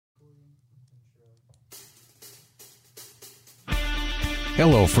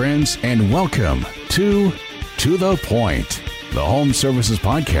Hello, friends, and welcome to the Point, the home services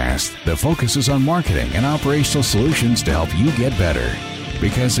podcast that focuses on marketing and operational solutions to help you get better.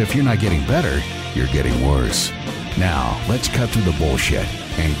 Because if you're not getting better, you're getting worse. Now, let's cut through the bullshit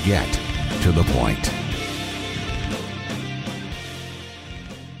and get to the point.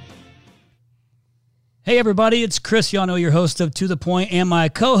 Hey everybody, it's Chris Yano, your host of To The Point, and my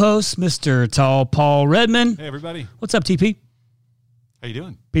co-host, Mr. Tall Paul Redman. Hey everybody. What's up, TP? How you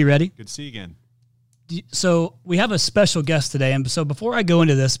doing? Be ready? Good to see you again. So we have a special guest today, and so before I go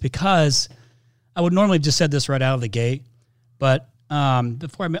into this, because I would normally have just said this right out of the gate, but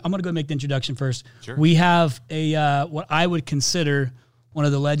before I'm going to go make the introduction first. Sure. We have a what I would consider one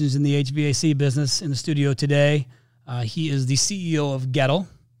of the legends in the HVAC business in the studio today. He is the CEO of Goettl,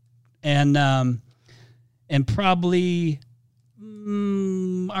 and probably,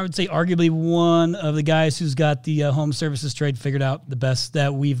 I would say arguably one of the guys who's got the home services trade figured out the best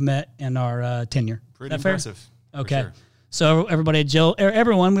that we've met in our tenure. Pretty impressive. Okay. Sure. So everybody,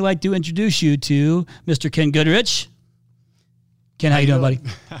 everyone, we'd like to introduce you to Mr. Ken Goodrich. Ken, how you doing, buddy?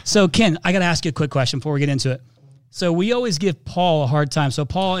 So Ken, I got to ask you a quick question before we get into it. So we always give Paul a hard time. So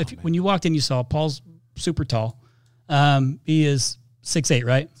Paul, when you walked in, you saw Paul's super tall. He is 6'8",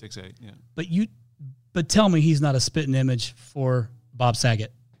 right? 6'8", yeah. But tell me he's not a spitting image for Bob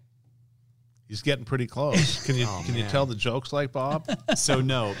Saget. He's getting pretty close. Can you tell the jokes like Bob? So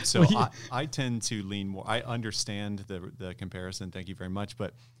no. So Well, I tend to lean more. I understand the comparison. Thank you very much.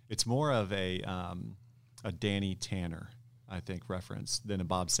 But it's more of a Danny Tanner, I think, reference than a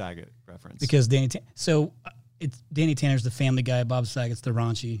Bob Saget reference. Because Danny Tanner's the family guy. Bob Saget's the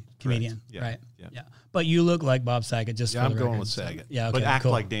raunchy comedian, Yeah. right? Yeah. But you look like Bob Saget. Just Yeah, for the I'm going record. with Saget. Yeah, okay, But act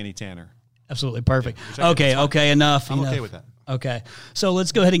cool. like Danny Tanner. Absolutely perfect. Yeah, Okay, enough. I'm enough. okay with that. Okay, so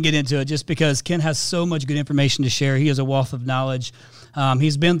let's go ahead and get into it, just because Ken has so much good information to share. He has a wealth of knowledge.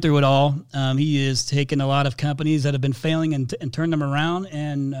 He's been through it all. He has taken a lot of companies that have been failing and turned them around,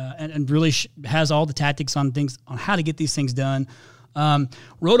 and really has all the tactics on how to get these things done.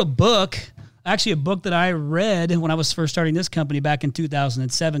 Wrote a book. Actually, a book that I read when I was first starting this company back in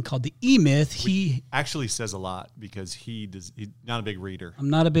 2007 called The E-Myth. He actually says a lot because he's not a big reader.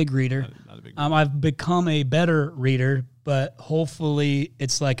 I'm not a big reader. Not a big reader. I've become a better reader, but hopefully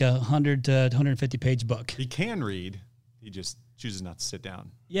it's like a 100 to 150 page book. He can read. He just chooses not to sit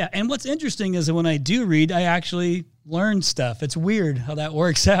down. Yeah, and what's interesting is that when I do read, I actually learn stuff. It's weird how that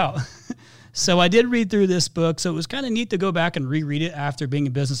works out. So I did read through this book, so it was kind of neat to go back and reread it after being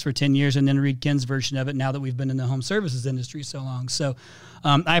in business for 10 years and then read Ken's version of it now that we've been in the home services industry so long. So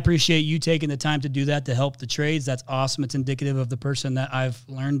I appreciate you taking the time to do that to help the trades. That's awesome. It's indicative of the person that I've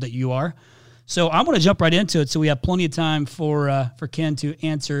learned that you are. So I'm going to jump right into it so we have plenty of time for Ken to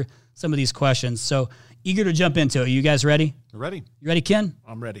answer some of these questions. So eager to jump into it. You guys ready? We're ready. You ready, Ken?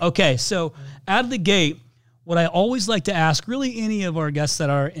 I'm ready. Okay, so out of the gate, what I always like to ask really any of our guests that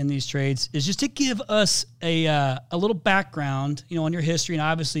are in these trades is just to give us a little background, on your history. And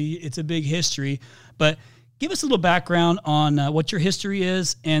obviously it's a big history, but give us a little background on what your history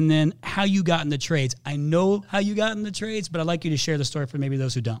is and then how you got in the trades. I know how you got in the trades, but I'd like you to share the story for maybe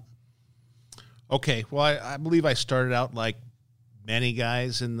those who don't. Okay. Well, I believe I started out like many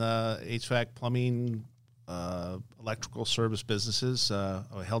guys in the HVAC, plumbing, electrical service businesses.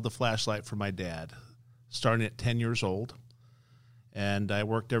 I held the flashlight for my dad, starting at 10 years old. And I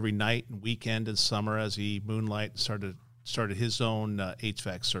worked every night and weekend and summer as he moonlight started his own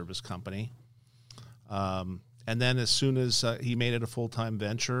HVAC service company. And then as soon as he made it a full-time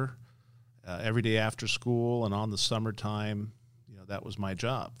venture, every day after school and on the summertime, that was my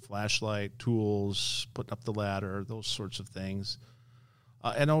job. Flashlight, tools, putting up the ladder, those sorts of things.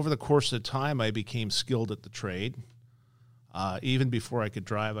 And over the course of time, I became skilled at the trade. Even before I could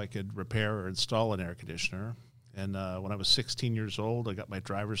drive, I could repair or install an air conditioner. And when I was 16 years old, I got my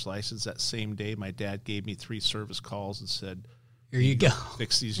driver's license. That same day, my dad gave me 3 service calls and said, Here you go.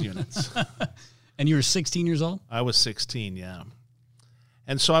 Fix these units. And you were 16 years old? I was 16, yeah.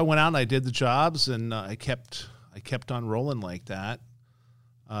 And so I went out and I did the jobs, and I kept on rolling like that.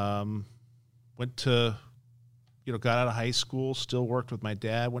 Went to, got out of high school, still worked with my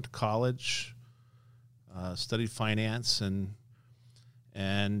dad, went to college, studied finance, and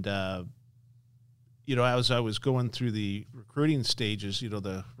as I was going through the recruiting stages,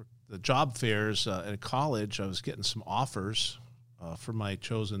 the job fairs at college, I was getting some offers for my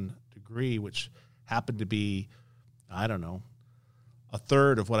chosen degree, which happened to be, I don't know, a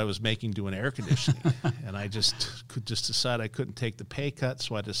third of what I was making doing air conditioning. And I could decide I couldn't take the pay cut,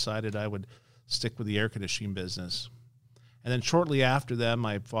 so I decided I would stick with the air conditioning business. And then shortly after that,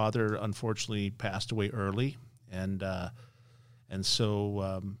 my father unfortunately passed away early, and And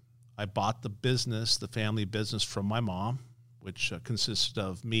so I bought the business, the family business, from my mom, which consisted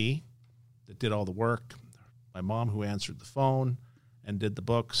of me that did all the work, my mom who answered the phone and did the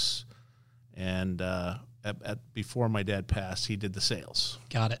books, and before my dad passed, he did the sales.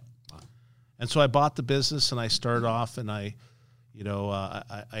 Got it. And so I bought the business, and I started off, and I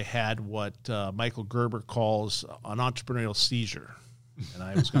had what Michael Gerber calls an entrepreneurial seizure. And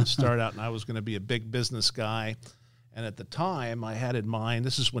I was going to start out, and I was going to be a big business guy. And at the time, I had in mind,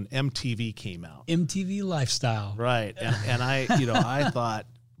 this is when MTV came out. MTV lifestyle. Right. And I, I thought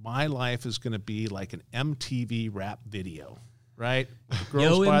my life is going to be like an MTV rap video, right? The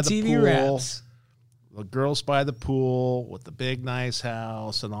girls by MTV the pool, raps. The girls by the pool with the big, nice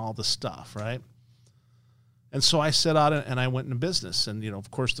house and all the stuff, right? And so I set out and I went into business. And, of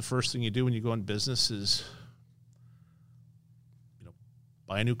course, the first thing you do when you go in business is,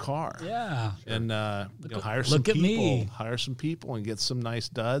 buy a new car. Yeah. And hire some look at people. me. Hire some people and get some nice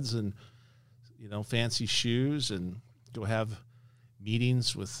duds and, fancy shoes and go have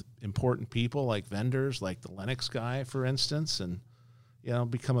meetings with important people like vendors, like the Lennox guy, for instance, and,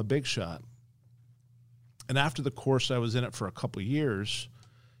 become a big shot. And after the course, I was in it for a couple of years.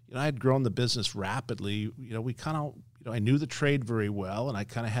 I had grown the business rapidly. We kind of, I knew the trade very well, and I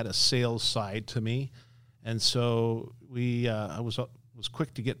kind of had a sales side to me. And so I was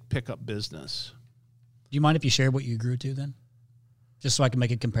quick to pick up business. Do you mind if you share what you grew to then? Just so I can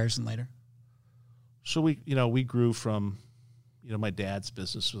make a comparison later. So we grew from, my dad's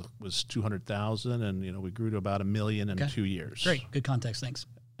business was 200,000, and, we grew to about $1 million in 2 years. Great. Good context. Thanks.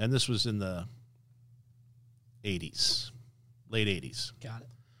 And this was in the 80s, late 80s. Got it.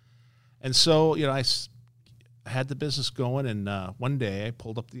 And so, I had the business going, and one day I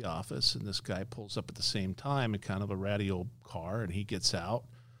pulled up the office, and this guy pulls up at the same time in kind of a ratty old car, and he gets out,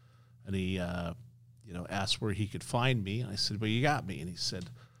 and he, asked where he could find me. And I said, well, you got me. And he said,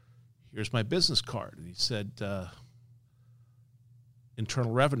 here's my business card. And he said,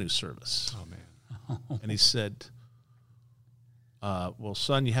 Internal Revenue Service. Oh, man. And he said, well,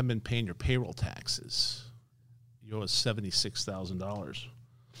 son, you haven't been paying your payroll taxes. You owe us $76,000.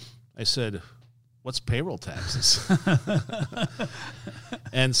 I said, what's payroll taxes?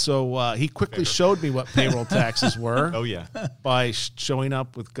 And so he quickly showed me what payroll taxes were. Oh, yeah. By showing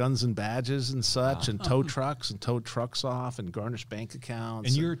up with guns and badges and such, and tow trucks off and garnished bank accounts.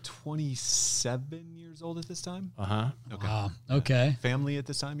 And you're 27 years old at this time? Uh-huh. Okay. Wow. Okay. Family at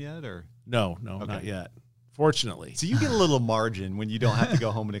this time yet, or? No, not yet. Fortunately. So you get a little margin when you don't have to go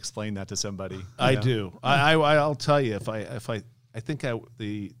home and explain that to somebody. I do. I'll tell you, I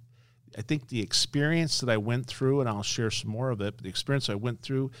think the experience that I went through, and I'll share some more of it, but the experience I went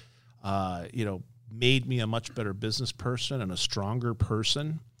through, made me a much better business person and a stronger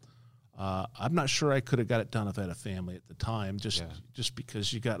person. I'm not sure I could have got it done if I had a family at the time, just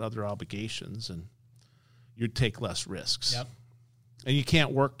because you got other obligations and you'd take less risks. Yep. And you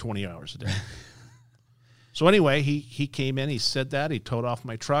can't work 20 hours a day. So anyway, he came in, he said that, he towed off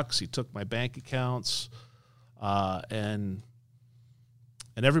my trucks, he took my bank accounts, and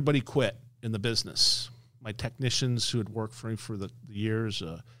everybody quit in the business. My technicians who had worked for me for the years,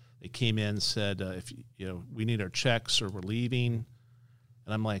 they came in and said, if we need our checks or we're leaving.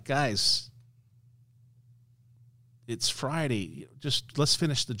 And I'm like, guys, it's Friday. Just let's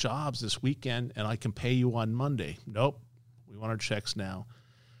finish the jobs this weekend and I can pay you on Monday. Nope. We want our checks now.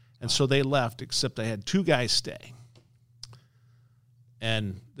 And so they left, except I had 2 guys stay.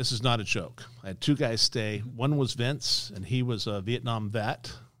 And this is not a joke. I had 2 guys stay. One was Vince, and he was a Vietnam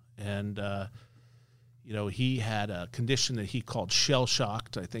vet. And, he had a condition that he called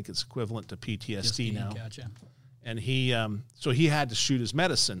shell-shocked. I think it's equivalent to PTSD now. Gotcha. And so he had to shoot his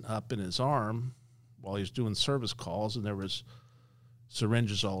medicine up in his arm while he was doing service calls, and there was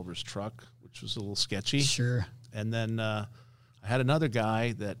syringes all over his truck, which was a little sketchy. Sure. And then I had another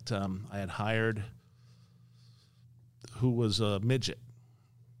guy that I had hired who was a midget,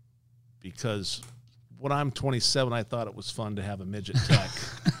 because when I'm 27, I thought it was fun to have a midget tech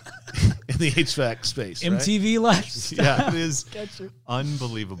in the HVAC space. MTV lifestyle. Yeah, it is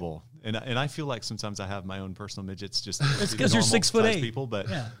unbelievable. And I feel like sometimes I have my own personal midgets, just it's because you're 6'8" people, but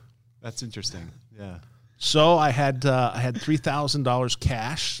yeah. That's interesting. Yeah. So I had $3,000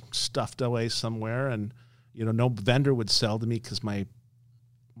 cash stuffed away somewhere, and no vendor would sell to me because my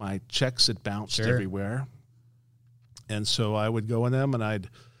checks had bounced everywhere. And so I would go in them and I'd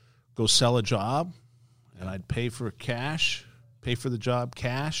go sell a job, and I'd pay for the job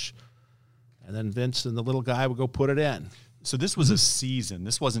cash, and then Vince and the little guy would go put it in. So this was a season.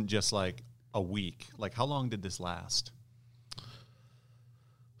 This wasn't just like a week. Like, how long did this last?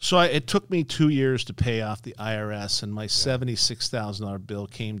 So it took me 2 years to pay off the IRS, and my $76,000 bill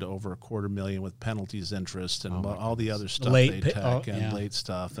came to over $250,000 with penalties, interest, and all the other stuff they take and late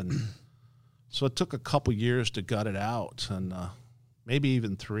stuff. And so it took a couple years to gut it out, and maybe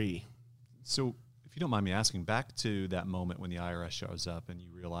even 3. So if you don't mind me asking, back to that moment when the IRS shows up and you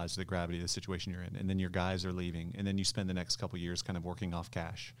realize the gravity of the situation you're in, and then your guys are leaving, and then you spend the next couple years kind of working off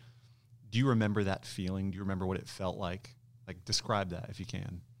cash. Do you remember that feeling? Do you remember what it felt like? Like, describe that if you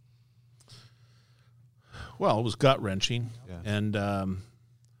can. Well, it was gut-wrenching, and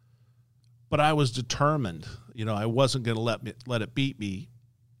but I was determined. I wasn't going to let it beat me.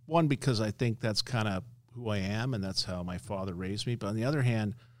 One, because I think that's kind of who I am, and that's how my father raised me. But on the other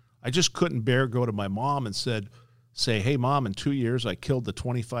hand, I just couldn't bear go to my mom and say, "Hey, Mom, in 2 years, I killed the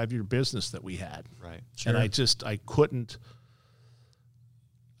 25-year business that we had." Right. Sure. And I couldn't.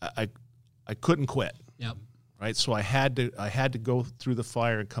 I couldn't quit. Yep. Right, so I had to go through the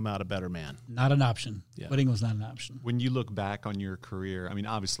fire and come out a better man. Not an option. Yeah. Quitting was not an option. When you look back on your career, I mean,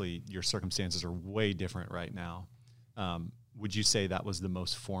 obviously your circumstances are way different right now. Would you say that was the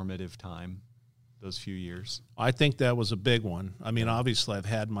most formative time, those few years? I think that was a big one. I mean, obviously I've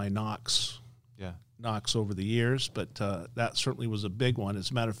had my knocks over the years, but that certainly was a big one.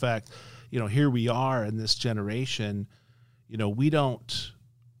 As a matter of fact, here we are in this generation.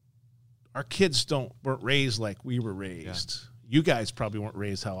 Our kids weren't raised like we were raised. Yeah. You guys probably weren't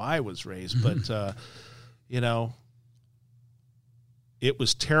raised how I was raised, but it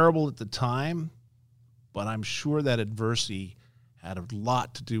was terrible at the time, but I'm sure that adversity had a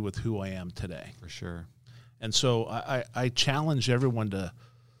lot to do with who I am today. For sure. And so I challenge everyone to,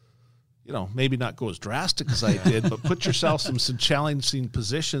 maybe not go as drastic as I did, but put yourself in some challenging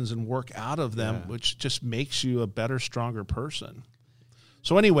positions and work out of them, which just makes you a better, stronger person.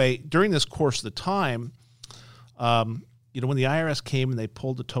 So anyway, during this course of the time, when the IRS came and they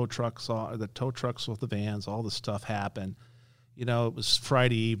pulled the tow trucks with the vans, all this stuff happened. It was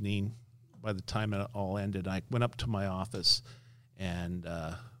Friday evening by the time it all ended. I went up to my office and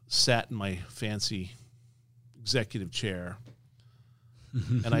sat in my fancy executive chair,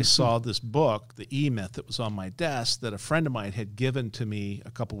 and I saw this book, The E-Myth, that was on my desk that a friend of mine had given to me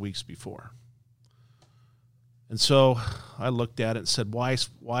a couple weeks before. And so I looked at it and said, why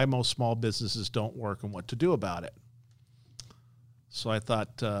most small businesses don't work and what to do about it. So I thought,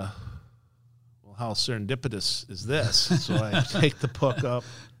 how serendipitous is this? So I take the book up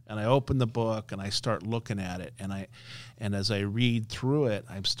and I open the book and I start looking at it. And as I read through it,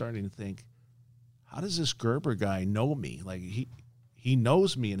 I'm starting to think, how does this Gerber guy know me? Like he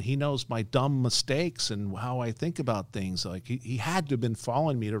knows me and he knows my dumb mistakes and how I think about things. Like he had to have been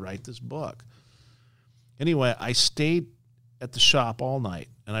following me to write this book. Anyway, I stayed at the shop all night,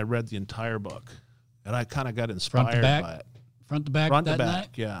 and I read the entire book, and I kind of got inspired by it. Front to back? Front to that back, night?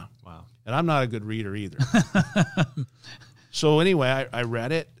 yeah. Wow. And I'm not a good reader either. So anyway, I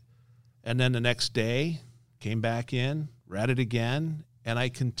read it, and then the next day, came back in, read it again, and I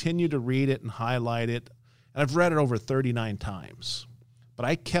continued to read it and highlight it. And I've read it over 39 times. But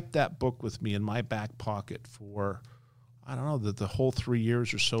I kept that book with me in my back pocket for, I don't know, the whole 3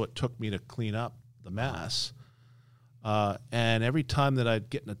 years or so it took me to clean up the mess. And every time that I'd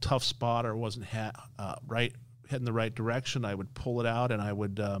get in a tough spot or wasn't heading the right direction, I would pull it out and I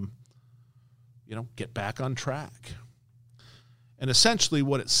would, get back on track. And essentially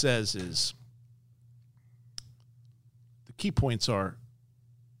what it says is, the key points are,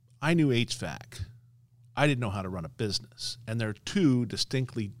 I knew HVAC. I didn't know how to run a business. And they're two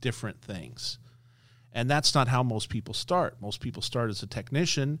distinctly different things. And that's not how most people start. Most people start as a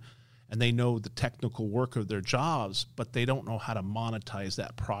technician, and they know the technical work of their jobs, but they don't know how to monetize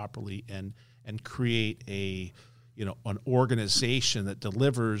that properly and create an organization that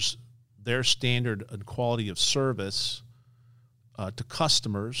delivers their standard and quality of service to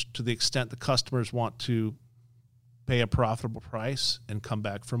customers to the extent the customers want to pay a profitable price and come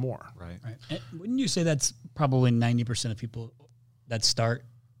back for more. Right. And wouldn't you say that's probably 90% of people that start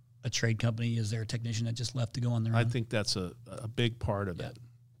a trade company is there a technician that just left to go on their own? I think that's a big part of it.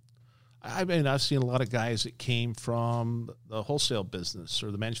 I mean, I've seen a lot of guys that came from the wholesale business or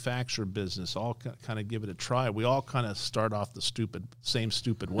the manufacturer business, all kind of give it a try. We all kind of start off the same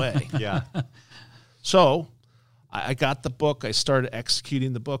stupid way. Yeah. So I got the book. I started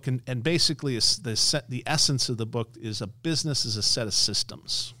executing the book. And basically the essence of the book is a business is a set of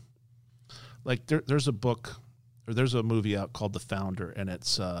systems. Like there's a book or there's a movie out called The Founder, and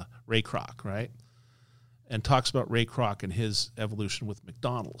it's Ray Kroc, right? And talks about Ray Kroc and his evolution with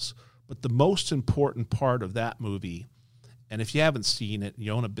McDonald's. But the most important part of that movie, and if you haven't seen it,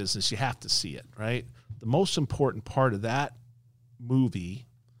 you own a business, you have to see it, right? The most important part of that movie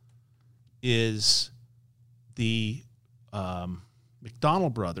is the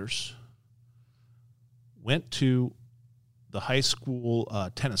McDonald brothers went to the high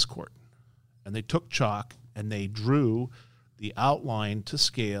school tennis court, and they took chalk and they drew the outline to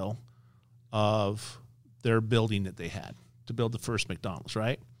scale of their building that they had to build the first McDonald's,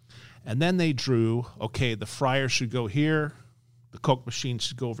 right? And then they drew, okay, the fryer should go here, the Coke machine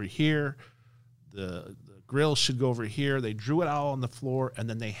should go over here, the grill should go over here. They drew it all on the floor, and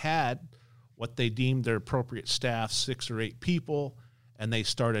then they had what they deemed their appropriate staff, 6 or 8 people, and they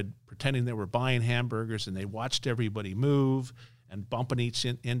started pretending they were buying hamburgers, and they watched everybody move and bumping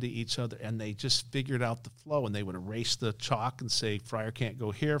into each other, and they just figured out the flow, and they would erase the chalk and say, fryer can't go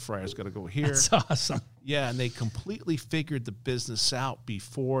here, fryer's got to go here. That's awesome. Yeah, and they completely figured the business out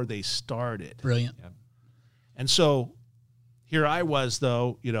before they started. Brilliant. Yeah. And so here I was,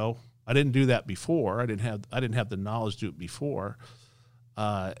 though, I didn't do that before. I didn't have the knowledge to do it before.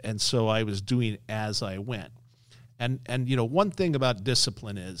 And so I was doing as I went. And one thing about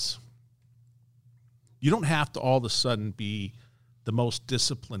discipline is you don't have to all of a sudden be the most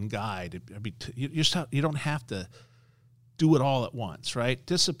disciplined guy. You don't have to do it all at once, right?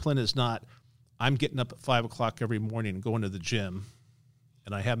 Discipline is not, I'm getting up at 5 o'clock every morning and going to the gym,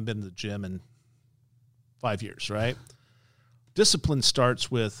 and I haven't been to the gym in 5 years, right? Discipline starts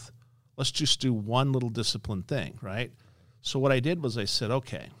with, let's just do one little discipline thing, right? So what I did was I said,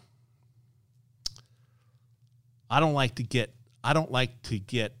 okay, I don't like to get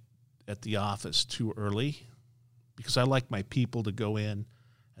at the office too early, because I like my people to go in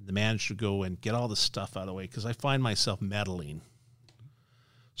and the manager to go in, get all the stuff out of the way, because I find myself meddling.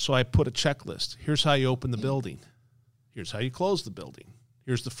 So I put a checklist. Here's how you open the building. Here's how you close the building.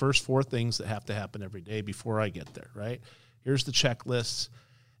 Here's the first 4 things that have to happen every day before I get there, right? Here's the checklists,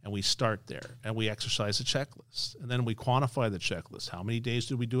 and we start there, and we exercise the checklist. And then we quantify the checklist. How many days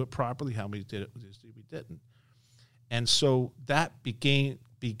did we do it properly? How many days we didn't? And so that began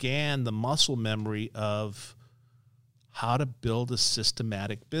the muscle memory of how to build a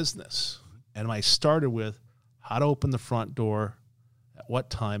systematic business. And I started with how to open the front door at what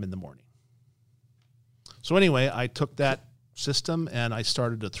time in the morning. So anyway, I took that system and I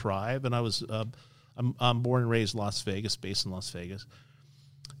started to thrive. And I was I'm born and raised in Las Vegas, based in Las Vegas,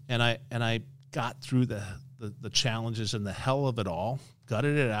 and I got through the challenges and the hell of it all,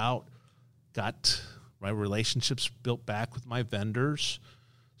 gutted it out, got my relationships built back with my vendors,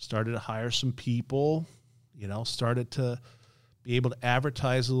 started to hire some people, started to be able to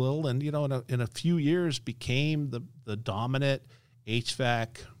advertise a little, and in a few years became the dominant HVAC,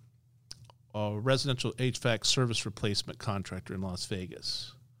 residential HVAC service replacement contractor in Las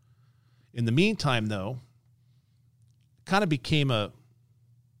Vegas. In the meantime, though, kind of became a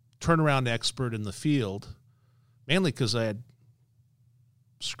turnaround expert in the field, mainly because I had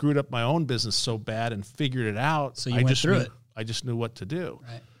screwed up my own business so bad and figured it out. So you went through it. I just knew what to do.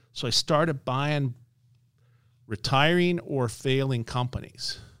 Right. So I started buying retiring or failing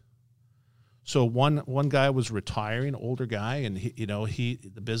companies. So one guy was retiring, older guy, and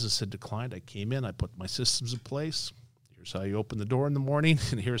the business had declined. I came in, I put my systems in place. Here's how you open the door in the morning,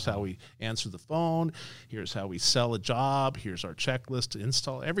 and here's how we answer the phone. Here's how we sell a job. Here's our checklist to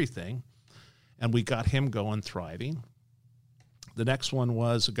install everything. And we got him going, thriving. The next one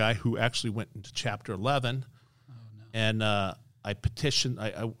was a guy who actually went into Chapter 11. Oh, no. And I petitioned,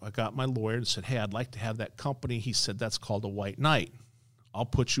 I got my lawyer and said, hey, I'd like to have that company. He said, that's called a white knight. I'll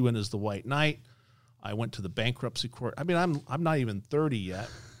put you in as the white knight. I went to the bankruptcy court. I mean, I'm not even 30 yet.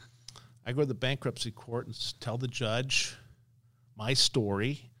 I go to the bankruptcy court and tell the judge my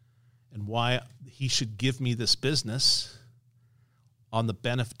story and why he should give me this business on the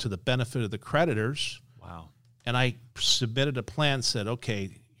benefit of the creditors. Wow. And I submitted a plan, said, okay,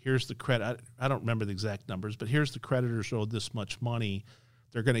 here's the credit. I don't remember the exact numbers, but here's the creditors owed this much money.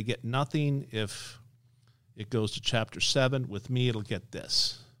 They're going to get nothing if it goes to Chapter 7. With me, it'll get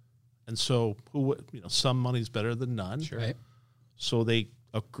this. And so, some money's better than none. Sure. Right. So they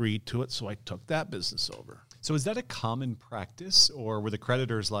agreed to it, so I took that business over. So is that a common practice, or were the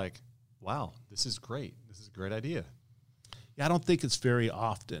creditors like, wow, this is great. This is a great idea? Yeah, I don't think it's very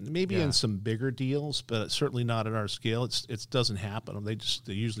often. Maybe in some bigger deals, but certainly not at our scale. It doesn't happen.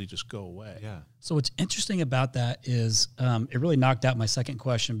 They usually just go away. Yeah. So what's interesting about that is it really knocked out my second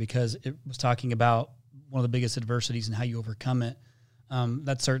question, because it was talking about one of the biggest adversities and how you overcome it.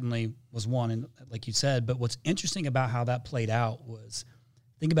 That certainly was one, and like you said, but what's interesting about how that played out was,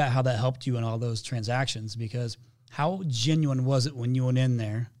 think about how that helped you in all those transactions, because how genuine was it when you went in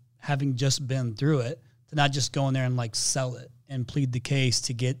there, having just been through it, to not just go in there and like sell it and plead the case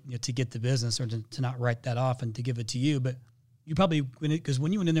to get the business, or to not write that off and to give it to you, but you probably, because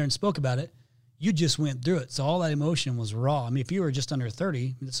when you went in there and spoke about it, you just went through it. So all that emotion was raw. I mean, if you were just under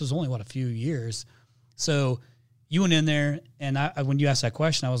 30, this was only, a few years. So you went in there, and when you asked that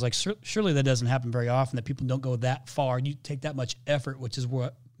question, I was like, surely that doesn't happen very often, that people don't go that far. You take that much effort, which is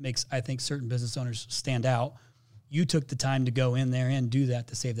what makes, I think, certain business owners stand out. You took the time to go in there and do that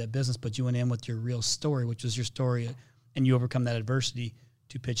to save that business, but you went in with your real story, which was your story, and you overcome that adversity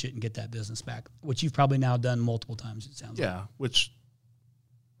to pitch it and get that business back, which you've probably now done multiple times, it sounds like. Yeah, which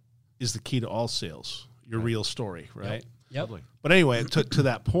is the key to all sales, your real story, right? Yep. But anyway, to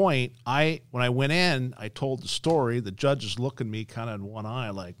that point, when I went in, I told the story. The judge is looking at me kind of in one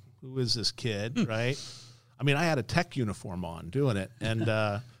eye like, who is this kid, right? I mean, I had a tech uniform on doing it.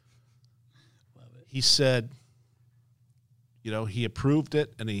 And he said, he approved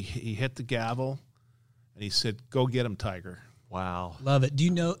it, and he hit the gavel, and he said, go get him, Tiger. Wow. Love it. Do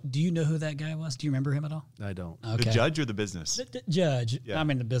you know who that guy was? Do you remember him at all? I don't. Okay. The judge or the business? The judge. Yeah. I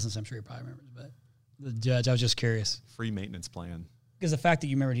mean, the business, I'm sure he probably remembers, but the judge, I was just curious. Free maintenance plan. Because the fact that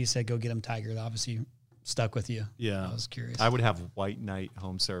you remembered he said, go get him, Tiger, obviously stuck with you. Yeah. I was curious. I would have White Knight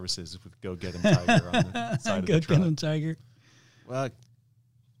Home Services with Go Get Him Tiger on the side of Go the get truck. him, Tiger. Well, it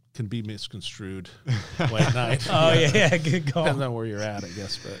can be misconstrued. White Knight. Oh, yeah, good call. Depends on where you're at, I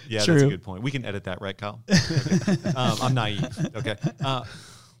guess. But Yeah, True. that's a good point. We can edit that, right, Kyle? Okay. I'm naive. Okay.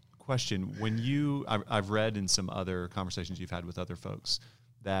 Question: I've read in some other conversations you've had with other folks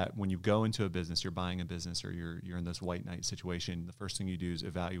that when you go into a business, you're buying a business, or you're in this white knight situation, the first thing you do is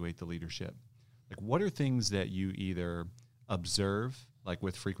evaluate the leadership. Like, what are things that you either observe, like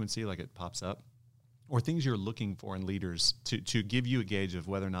with frequency, like it pops up, or things you're looking for in leaders to give you a gauge of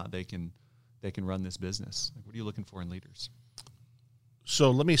whether or not they can run this business? Like, what are you looking for in leaders?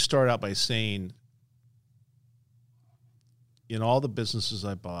 So let me start out by saying, in all the businesses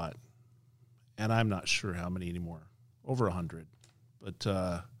I bought, and I'm not sure how many anymore, over 100, but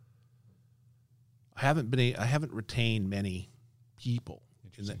I haven't retained many people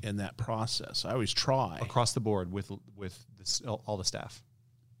in that process. I always try Across the board with all the staff.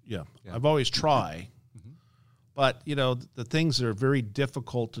 Yeah. Yeah. I've always tried, but the things that are very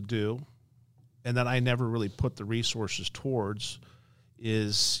difficult to do, and that I never really put the resources towards,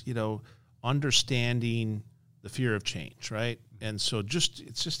 is understanding the fear of change, right? And so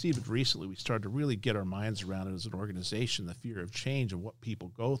it's just even recently we started to really get our minds around it as an organization, the fear of change and what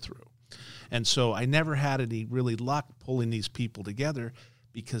people go through. And so I never had any really luck pulling these people together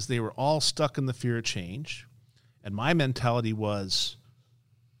because they were all stuck in the fear of change. And my mentality was,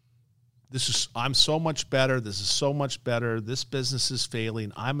 I'm so much better. This is so much better. This business is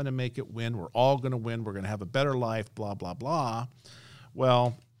failing. I'm going to make it win. We're all going to win. We're going to have a better life, blah, blah, blah.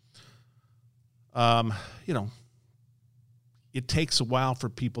 Well, it takes a while for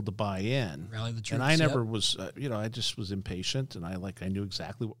people to buy in. Rally the troops. And I never was, I just was impatient, and I knew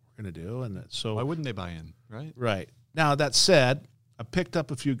exactly what we're going to do. And so Why wouldn't they buy in, right? Right. Now, that said, I picked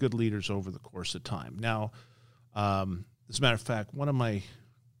up a few good leaders over the course of time. Now, as a matter of fact, one of my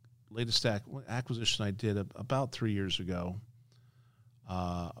latest acquisition I did about 3 years ago,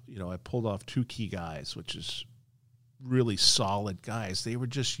 I pulled off two key guys, which is really solid guys. They were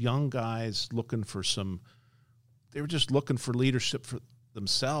just young guys looking for leadership for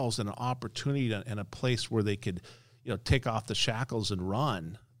themselves and an opportunity and a place where they could, take off the shackles and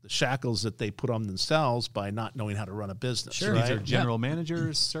run the shackles that they put on themselves by not knowing how to run a business. Sure. Right? These are general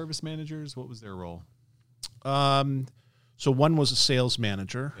managers, service managers. What was their role? So one was a sales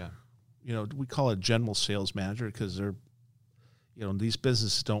manager. Yeah. We call it a general sales manager because they're, these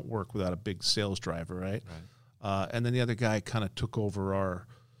businesses don't work without a big sales driver, right? And then the other guy kind of took over our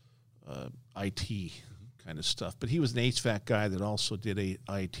IT kind of stuff. But he was an HVAC guy that also did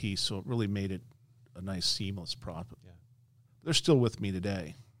IT, so it really made it a nice, seamless product. Yeah. They're still with me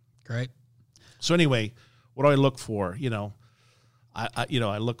today. Great. So anyway, what do I look for?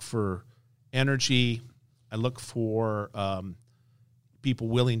 I look for energy. I look for people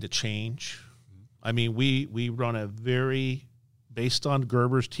willing to change. I mean, we run a very, based on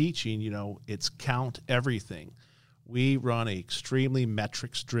Gerber's teaching, it's count everything. We run an extremely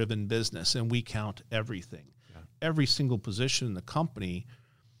metrics-driven business, and we count everything. Yeah. Every single position in the company,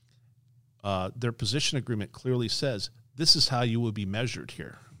 their position agreement clearly says, this is how you will be measured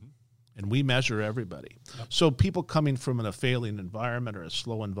here. And we measure everybody. Yep. So people coming from a failing environment or a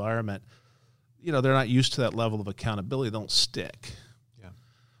slow environment, they're not used to that level of accountability. They don't stick. Yeah.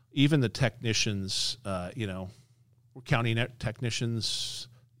 Even the technicians, we're counting technicians,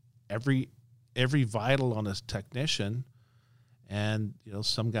 every vital on a technician, and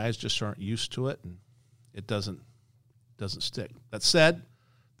some guys just aren't used to it, and it doesn't stick. That said,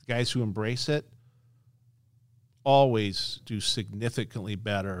 the guys who embrace it, always do significantly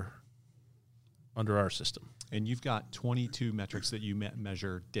better under our system. And you've got 22 metrics that you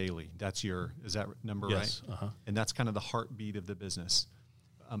measure daily. Is that number yes. right? Uh-huh. And that's kind of the heartbeat of the business.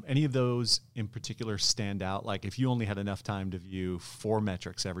 Any of those in particular stand out? Like if you only had enough time to view 4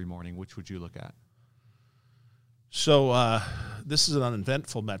 metrics every morning, which would you look at? So this is an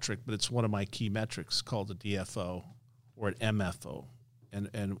uneventful metric, but it's one of my key metrics called a DFO or an MFO. And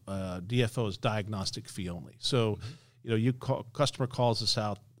DFO is diagnostic fee only. So, customer calls us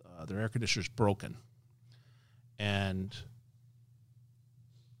out, their air conditioner's broken. And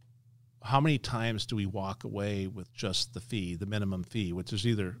how many times do we walk away with just the fee, the minimum fee, which is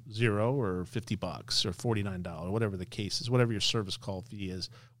either $0 or $50 or $49, whatever the case is, whatever your service call fee is,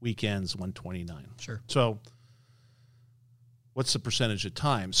 weekends $129. Sure. So what's the percentage of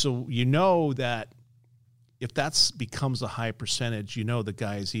time? So you know that if that becomes a high percentage, the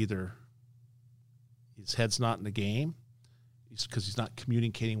guy's either his head's not in the game because he's not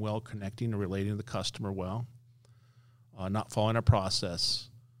communicating well, connecting or relating to the customer well, not following a process,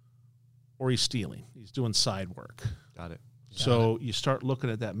 or he's stealing. He's doing side work. Got it. So you start looking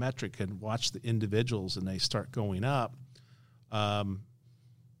at that metric and watch the individuals, and they start going up.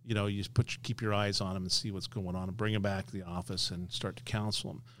 You just keep your eyes on them and see what's going on and bring them back to the office and start to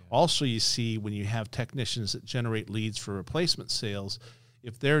counsel them. Yeah. Also, you see when you have technicians that generate leads for replacement sales,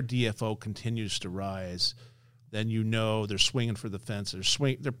 if their DFO continues to rise, then they're swinging for the fence.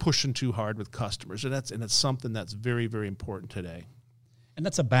 They're pushing too hard with customers, and it's something that's very, very important today. And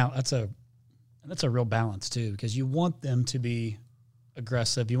that's a real balance too, because you want them to be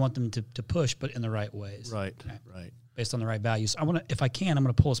aggressive, you want them to push, but in the right ways. Right. Based on the right values. I'm going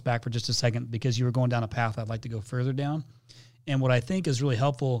to pull us back for just a second because you were going down a path I'd like to go further down. And what I think is really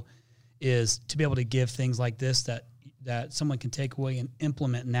helpful is to be able to give things like this that someone can take away and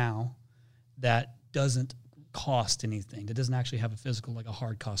implement now that doesn't cost anything, that doesn't actually have a physical, like a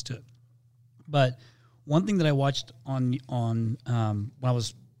hard cost to it. But one thing that I watched on when I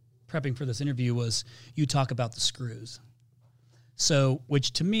was prepping for this interview was you talk about the screws. So,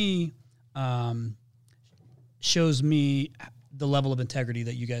 which to me, shows me the level of integrity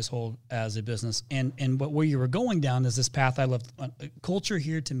that you guys hold as a business. And where you were going down is this path I love. Culture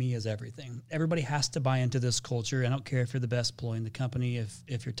here to me is everything. Everybody has to buy into this culture. I don't care if you're the best employee in the company.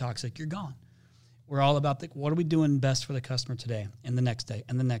 If you're toxic, you're gone. We're all about what are we doing best for the customer today and the next day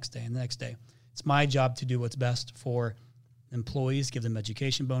and the next day and the next day. It's my job to do what's best for employees, give them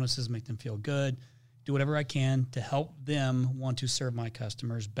education bonuses, make them feel good, do whatever I can to help them want to serve my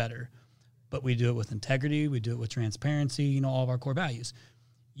customers better. But we do it with integrity. We do it with transparency, all of our core values.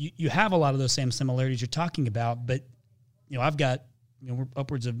 You have a lot of those same similarities you're talking about, but, I've got, we're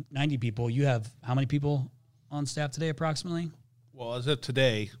upwards of 90 people. You have how many people on staff today approximately? Well, as of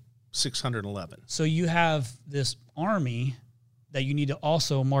today, 611. So you have this army that you need to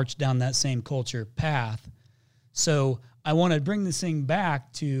also march down that same culture path. So I want to bring this thing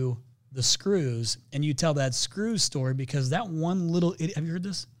back to the screws, and you tell that screw story because that one little idiot, have you heard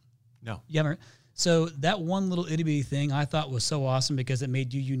this? No. You haven't? So that one little itty-bitty thing I thought was so awesome because it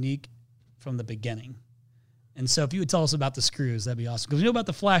made you unique from the beginning. And so if you would tell us about the screws, that'd be awesome. Because about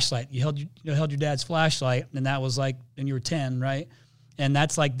the flashlight. You held your dad's flashlight, and that was like, and you were 10, right? And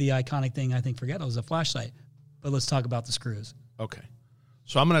that's like the iconic thing, I think, for Goettl is a flashlight. But let's talk about the screws. Okay.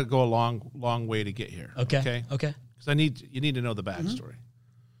 So I'm going to go a long way to get here. Okay. Because you need to know the backstory.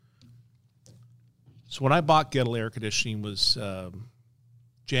 So when I bought Goettl air conditioning was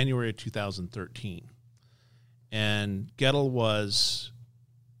January of 2013, and Goettl was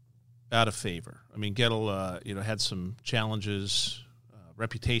out of favor. I mean, Goettl, had some challenges,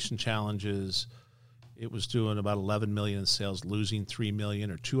 reputation challenges. It was doing about $11 million in sales, losing $3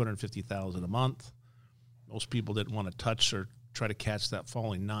 million or $250,000 a month. Most people didn't want to touch or try to catch that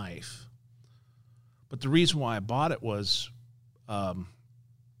falling knife. But the reason why I bought it was the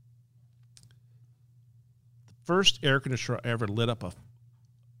first air conditioner I ever lit up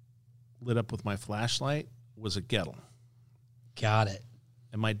with my flashlight was a Goettl. Got it.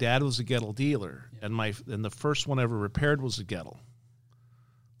 And my dad was a Goettl dealer, and the first one ever repaired was a Goettl.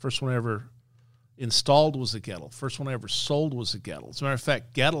 First one ever installed was a Goettl. First one I ever sold was a Goettl. As a matter of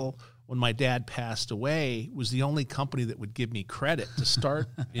fact, Goettl, when my dad passed away, was the only company that would give me credit to start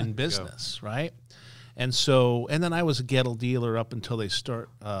in business, right? And then I was a Goettl dealer up until they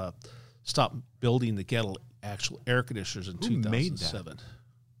stopped building the Goettl actual air conditioners in 2007.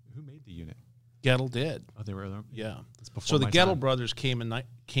 Who made the unit? Goettl did. Oh, they were there? Yeah. So the Goettl brothers came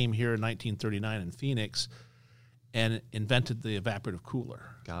here in 1939 in Phoenix and invented the evaporative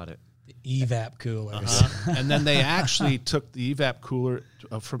cooler. Got it. Evap coolers. And then they actually took the evap cooler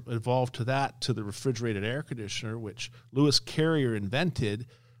evolved to that to the refrigerated air conditioner, which Lewis Carrier invented,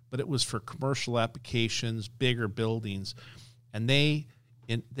 but it was for commercial applications, bigger buildings, and they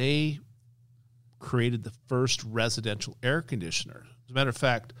created the first residential air conditioner. As a matter of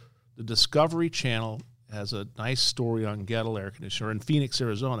fact, the Discovery Channel has a nice story on Goettl air conditioner in Phoenix,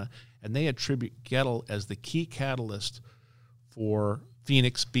 Arizona, and they attribute Goettl as the key catalyst for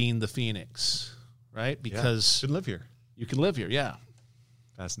Phoenix being the Phoenix, right? Because you can live here. You can live here, yeah.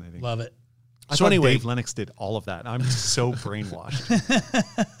 Fascinating. Love it. So anyway, Dave Lennox did all of that. I'm so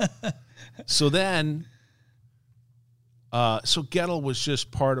brainwashed. So then, so Goettl was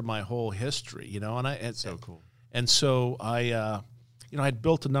just part of my whole history, and so cool. And so I'd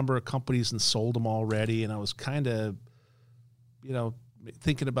built a number of companies and sold them already, and I was kind of,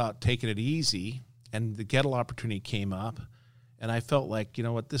 thinking about taking it easy, and the Goettl opportunity came up. And I felt like,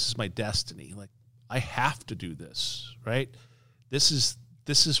 this is my destiny. Like, I have to do this, right? This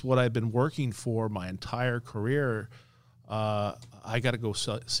is what I've been working for my entire career. I got to go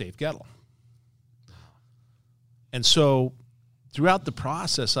save Goettl. And so throughout the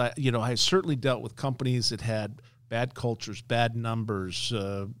process, I certainly dealt with companies that had bad cultures, bad numbers,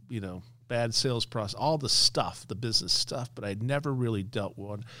 bad sales process, all the stuff, the business stuff. But I'd never really dealt with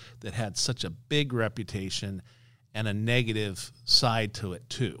one that had such a big reputation and a negative side to it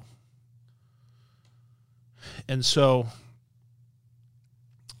too. And so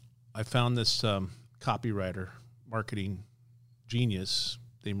I found this copywriter, marketing genius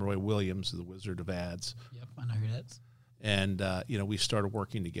named Roy Williams, the Wizard of Ads. Yep, I know who that is. And, we started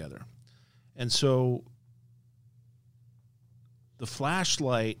working together. And so the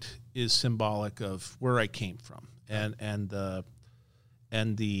flashlight is symbolic of where I came from and the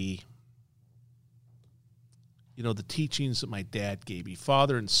the teachings that my dad gave me,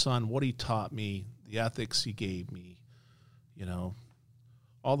 father and son, what he taught me, the ethics he gave me,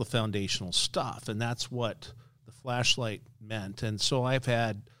 all the foundational stuff. And that's what the flashlight meant. And so I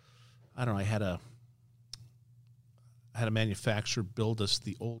had a manufacturer build us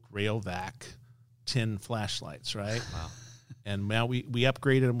the old Rayovac tin flashlights, right? Wow. And now we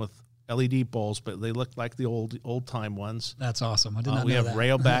upgraded them with LED bulbs, but they look like the old time ones. That's awesome. I did not we know have that.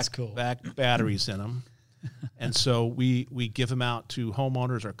 Rayovac Cool. back batteries in them. And so we give them out to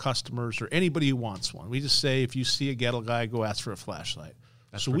homeowners or customers or anybody who wants one. We just say, if you see a Goettl guy, go ask for a flashlight.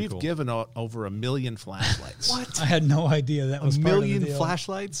 That's so pretty we've cool. given out over 1 million flashlights. What? I had no idea that was A part of million the deal.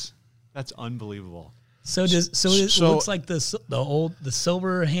 flashlights? That's unbelievable. So it looks like the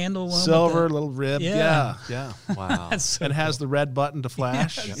silver handle one. Silver, with the, little rib. Yeah. Yeah. Wow. That's so It has cool. the red button to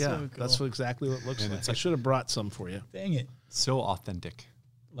flash. Yeah, that's Yeah, so cool. that's exactly what it looks And like. it's I should have brought some for you. Dang it. So authentic.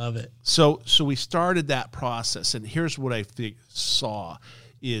 Love it. So we started that process, and here's what I saw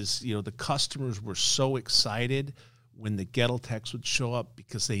is, the customers were so excited when the Goettl techs would show up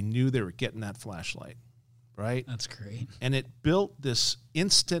because they knew they were getting that flashlight, right? That's great. And it built this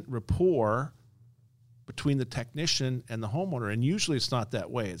instant rapport between the technician and the homeowner, and usually it's not that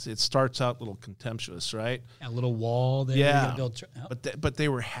way. It starts out a little contemptuous, right? A little wall there. Yeah, You build but they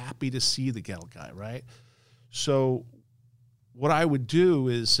were happy to see the Goettl guy, right? So what I would do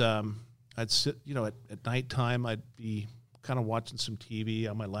is I'd sit, at nighttime, I'd be kind of watching some TV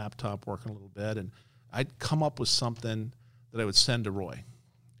on my laptop, working a little bit, and I'd come up with something that I would send to Roy.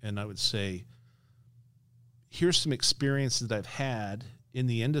 And I would say, here's some experiences that I've had in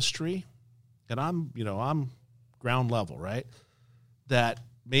the industry, and I'm ground level, right? That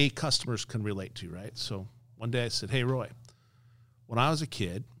customers can relate to, right? So one day I said, hey, Roy, when I was a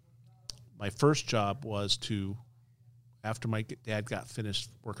kid, my first job was after my dad got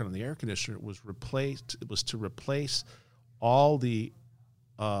finished working on the air conditioner, it was to replace all the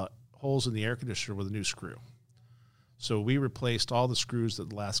holes in the air conditioner with a new screw. So we replaced all the screws that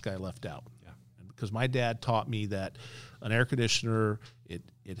the last guy left out. Yeah. And because my dad taught me that an air conditioner, it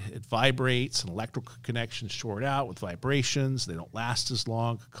vibrates, and electrical connections short out with vibrations. They don't last as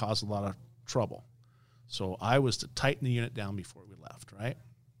long, could cause a lot of trouble. So I was to tighten the unit down before we left, right?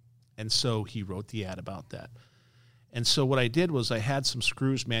 And so he wrote the ad about that. And so what I did was I had some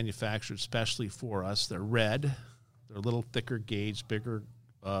screws manufactured especially for us. They're red. They're a little thicker gauge, bigger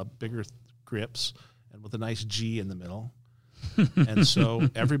grips, and with a nice G in the middle. And so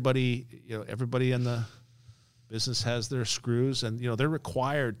everybody in the business has their screws, and they're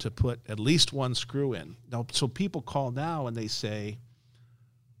required to put at least one screw in. Now, so people call now and they say,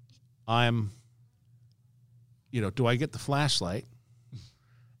 do I get the flashlight,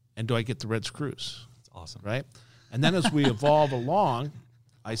 and do I get the red screws? That's awesome. Right? And then as we evolve along,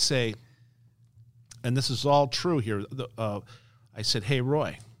 I say, and this is all true here, I said, hey,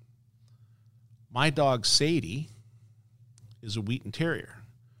 Roy, My dog Sadie is a Wheaten Terrier.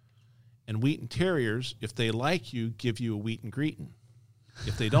 And Wheaten Terriers, if they like you, give you a Wheaten greeting.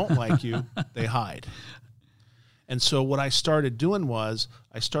 If they don't like you, they hide. And so what I started doing was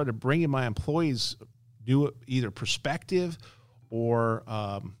I started bringing my employees new either perspective or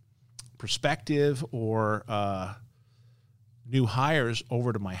new hires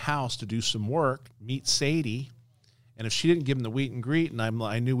over to my house to do some work, meet Sadie. And if she didn't give them the Wheaten greeting,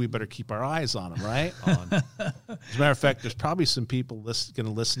 I knew we better keep our eyes on them, right? As a matter of fact, there's probably some people going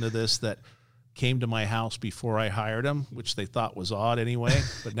to listen to this that came to my house before I hired them, which they thought was odd anyway,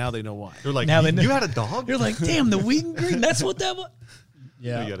 but now they know why. They're like, Now you had a dog? You're like, damn, the Wheaten greeting, that's what that was?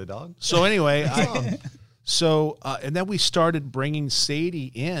 Yeah. You got a dog? So anyway, and then we started bringing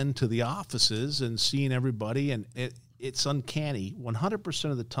Sadie in to the offices and seeing everybody, and it's uncanny.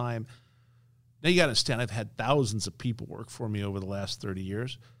 100% of the time, now you got to understand, I've had thousands of people work for me over the last 30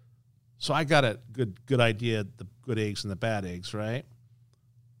 years, so I got a good idea, the good eggs and the bad eggs, right?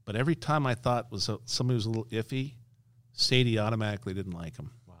 But every time I thought somebody was a little iffy, Sadie automatically didn't like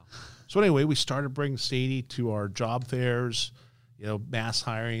him. Wow. So anyway, we started bringing Sadie to our job fairs, mass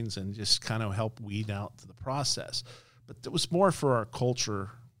hirings, and just kind of help weed out the process. But it was more for our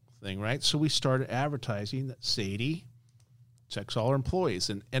culture thing, right? So we started advertising that Sadie checks all our employees.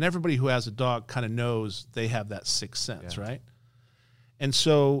 And everybody who has a dog kind of knows they have that sixth sense, right? And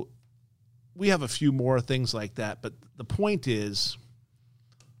so we have a few more things like that. But the point is,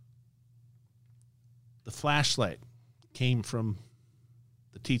 the flashlight came from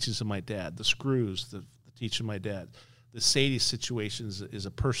the teachings of my dad, the screws, the teaching of my dad. The Sadie situation is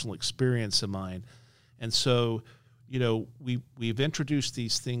a personal experience of mine. And so, we've introduced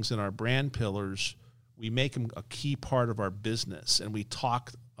these things in our brand pillars. We make them a key part of our business, and we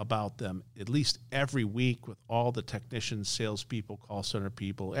talk about them at least every week with all the technicians, salespeople, call center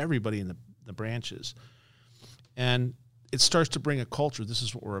people, everybody in the branches. And it starts to bring a culture. This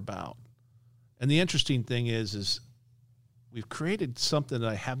is what we're about. And the interesting thing is we've created something that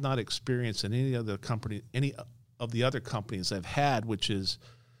I have not experienced in any of the other companies I've had, which is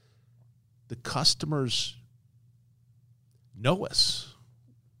the customers know us.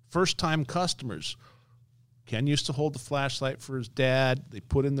 First-time customers. Ken used to hold the flashlight for his dad. They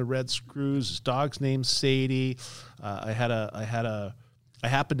put in the red screws. His dog's name's Sadie. I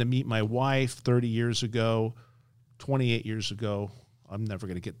happened to meet my wife 30 years ago, 28 years ago. I'm never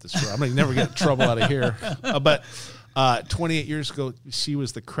going to get this right. I'm going to never get in trouble out of here. But 28 years ago, she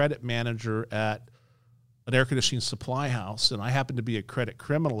was the credit manager at an air conditioning supply house, and I happened to be a credit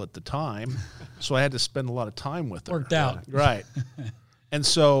criminal at the time, so I had to spend a lot of time with her. Worked out. Right. And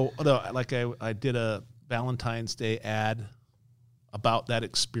so, I did a Valentine's Day ad about that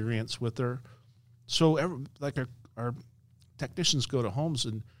experience with her. So, our technicians go to homes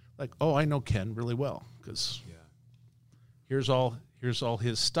and I know Ken really well because here's all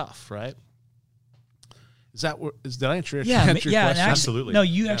his stuff, right? Did I answer your question? Absolutely. No,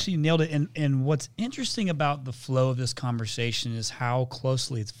 you actually nailed it. And what's interesting about the flow of this conversation is how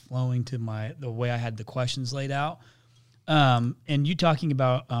closely it's flowing to the way I had the questions laid out. And you talking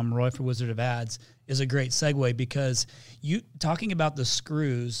about Roy for Wizard of Ads is a great segue, because you talking about the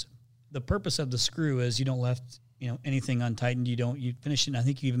screws, the purpose of the screw is you don't left anything untightened. You finish it, and I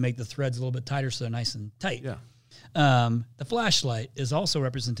think you even make the threads a little bit tighter so they're nice and tight. Yeah. The flashlight is also a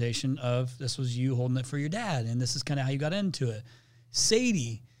representation of this was you holding it for your dad, and this is kind of how you got into it.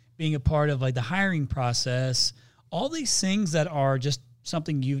 Sadie being a part of the hiring process, all these things that are just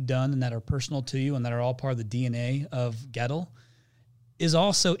something you've done and that are personal to you and that are all part of the DNA of Goettl is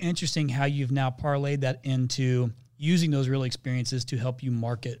also interesting how you've now parlayed that into using those real experiences to help you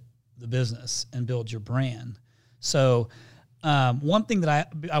market the business and build your brand. So one thing that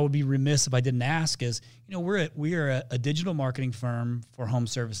I would be remiss if I didn't ask is, we are a digital marketing firm for home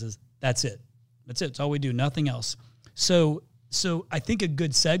services. That's it. It's all we do, nothing else. So I think a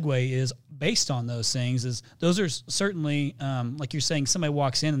good segue is based on those things is those are certainly, like you're saying, somebody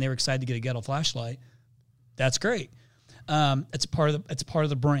walks in and they were excited to get a Goettl flashlight. That's great. It's part of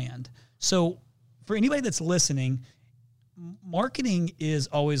the brand. So for anybody that's listening, marketing is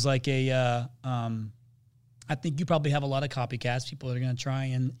always like I think you probably have a lot of copycats, people that are going to try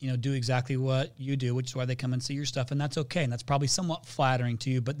and do exactly what you do, which is why they come and see your stuff, and that's okay. And that's probably somewhat flattering to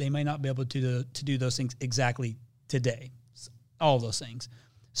you, but they may not be able to do those things exactly today, all those things.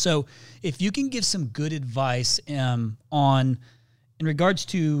 So if you can give some good advice in regards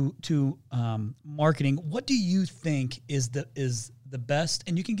to marketing, what do you think is the best?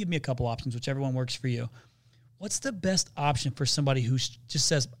 And you can give me a couple options, whichever one works for you. What's the best option for somebody who just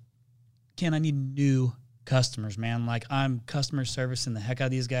says, Ken, I need new customers, man. Like, I'm customer servicing the heck out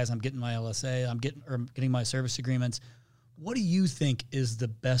of these guys. I'm getting my LSA. I'm getting my service agreements. What do you think is the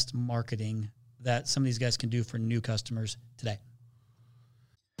best marketing that some of these guys can do for new customers today?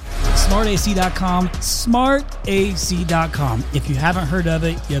 SmartAC.com, SmartAC.com. If you haven't heard of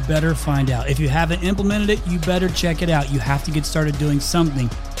it, you better find out. If you haven't implemented it, you better check it out. You have to get started doing something.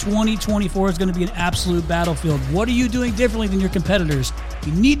 2024 is going to be an absolute battlefield. What are you doing differently than your competitors?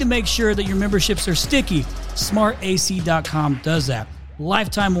 You need to make sure that your memberships are sticky. SmartAC.com does that.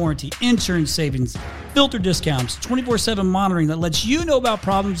 Lifetime warranty, insurance savings, filter discounts, 24/7 monitoring that lets you know about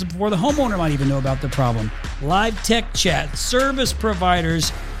problems before the homeowner might even know about the problem. Live tech chat, service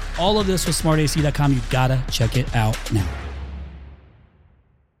providers, all of this with SmartAC.com. You've got to check it out now.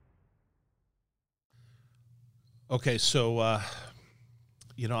 Okay, so,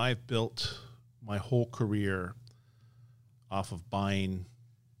 I've built my whole career off of buying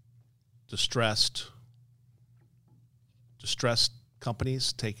distressed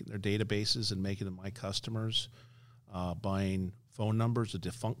companies, taking their databases and making them my customers, buying phone numbers of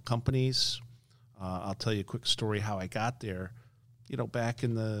defunct companies. I'll tell you a quick story how I got there. Back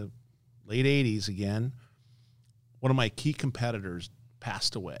in the late 80s again, one of my key competitors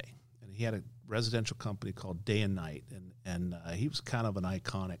passed away, and he had a residential company called Day and Night, and he was kind of an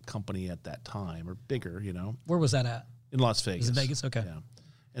iconic company at that time, or bigger, Where was that at? in Las Vegas. Is it Vegas? Okay. Yeah.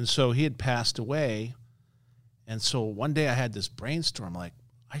 And so he had passed away, and so one day I had this brainstorm, like,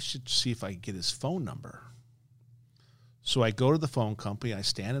 I should see if I could get his phone number. So I go to the phone company, I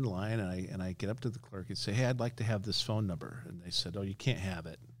stand in line, and I get up to the clerk and say, hey, I'd like to have this phone number. And they said, oh, you can't have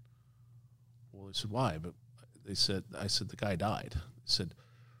it. Well, I said, why? But I said, the guy died. I said,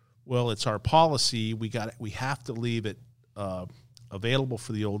 well, it's our policy. We have to leave it available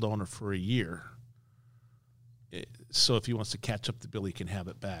for the old owner for a year. So if he wants to catch up the bill, he can have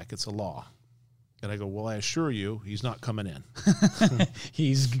it back. It's a law. And I go, well, I assure you, he's not coming in.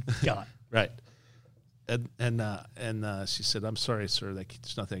 He's gone. Right. And she said, I'm sorry, sir,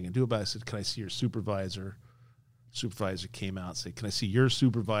 there's nothing I can do about it. I said, can I see your supervisor? Supervisor came out and said, can I see your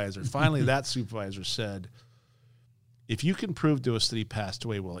supervisor? Finally, that supervisor said, if you can prove to us that he passed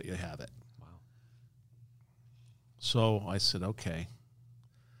away, we'll let you have it. Wow. So I said, okay.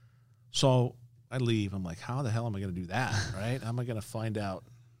 So I leave. I'm like, how the hell am I going to do that, right? How am I going to find out?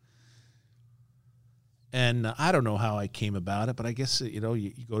 And I don't know how I came about it, but I guess, you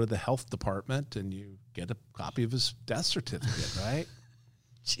go to the health department and you get a copy of his death certificate, right?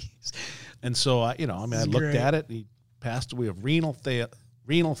 Jeez. And so, I looked at it, and he passed away of renal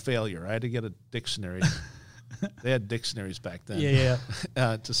failure. I had to get a dictionary. They had dictionaries back then. Yeah.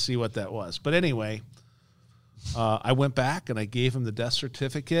 To see what that was. But anyway, I went back and I gave him the death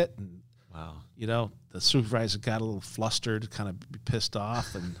certificate, and wow. The supervisor got a little flustered, kind of pissed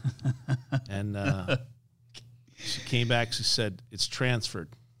off, and she came back. She said, it's transferred.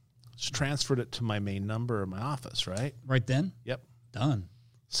 She transferred it to my main number in my office, right? Right then? Yep. Done.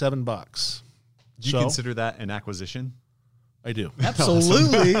 $7. Do you consider that an acquisition? I do.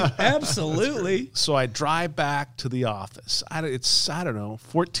 Absolutely. Absolutely. So I drive back to the office. It's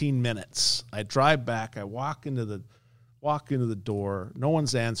 14 minutes. I drive back. I walk into the door. No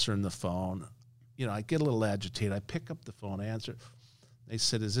one's answering the phone. I get a little agitated. I pick up the phone, answer. They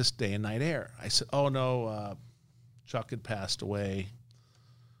said, is this Day and Night Air? I said, oh, no, Chuck had passed away,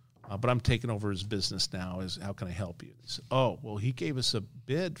 but I'm taking over his business now. How can I help you? They said, oh, well, he gave us a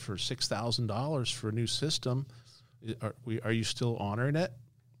bid for $6,000 for a new system. Are you still honoring it?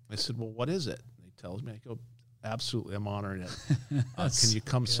 I said, well, what is it? And he tells me. I go, absolutely, I'm honoring it. Can you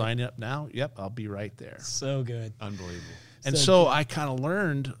come sign up now? Yep, I'll be right there. So good. Unbelievable. And so I kind of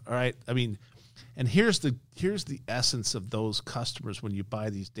learned, all right, and here's the essence of those customers when you buy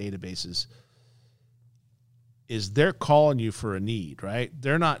these databases, is they're calling you for a need, right?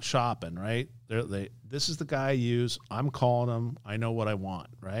 They're not shopping, right? This is the guy I use. I'm calling them. I know what I want,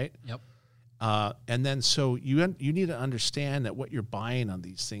 right? Yep. And then so you need to understand that what you're buying on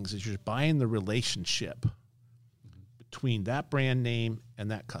these things is you're buying the relationship between that brand name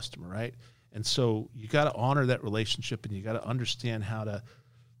and that customer, right? And so you got to honor that relationship, and you got to understand how to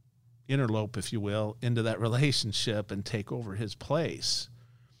interlope, if you will, into that relationship and take over his place.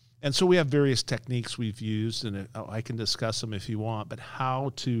 And so we have various techniques we've used, and I can discuss them if you want, but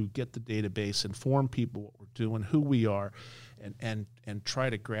how to get the database, inform people what we're doing, who we are, and try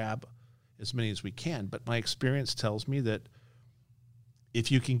to grab as many as we can. But my experience tells me that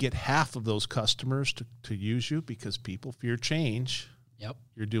if you can get half of those customers to use you because people fear change, yep,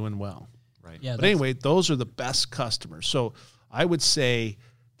 you're doing well. Right. Yeah. But anyway, those are the best customers. So I would say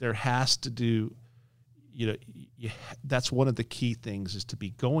there has to do, that's one of the key things, is to be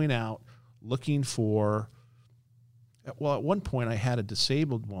going out, looking for, well, at one point I had a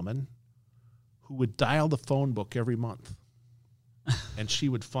disabled woman who would dial the phone book every month. And she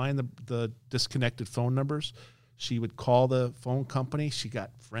would find the disconnected phone numbers. She would call the phone company. She got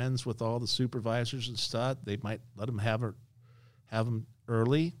friends with all the supervisors and stuff. They might let them have them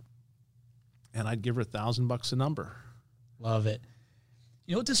early, and I'd give her $1,000 a number. Love it.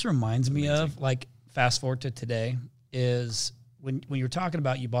 You know what this reminds me of? Like, fast forward to today, is when you were talking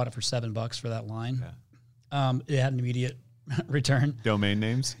about you bought it for $7 for that line. Yeah. It had an immediate return. Domain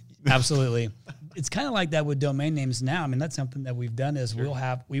names. Absolutely. It's kind of like that with domain names now. I mean, that's something that we've done is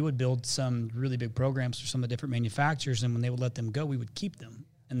we would build some really big programs for some of the different manufacturers, and when they would let them go, we would keep them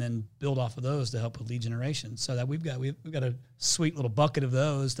and then build off of those to help with lead generation. So that we've got a sweet little bucket of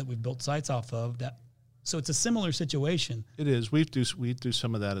those that we've built sites off of. So it's a similar situation. It is. We do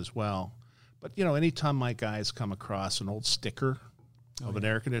some of that as well. But anytime my guys come across an old sticker of an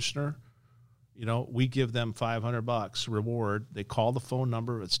air conditioner, we give them $500 reward. They call the phone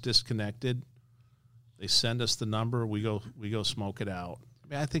number. It's disconnected. They send us the number. We go smoke it out. I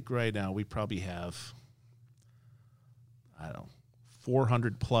mean, I think right now we probably have,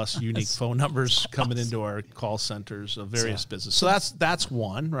 400 plus unique phone numbers coming into our call centers of various businesses. So that's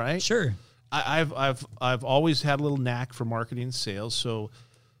one, right? Sure. I've always had a little knack for marketing and sales. So,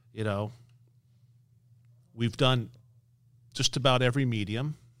 we've done just about every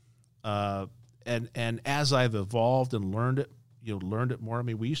medium. And as I've evolved and learned it more. I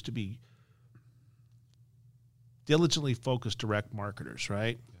mean, we used to be diligently focused direct marketers,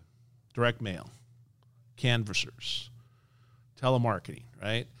 right? Yeah. Direct mail, canvassers, telemarketing,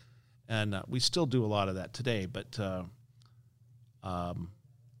 right? And we still do a lot of that today, but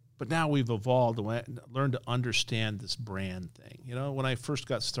now we've evolved and learned to understand this brand thing. When I first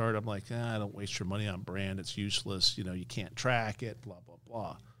got started, I'm like, I don't waste your money on brand. It's useless. You can't track it, blah, blah,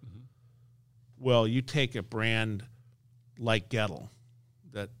 blah. Mm-hmm. Well, you take a brand like Goettl,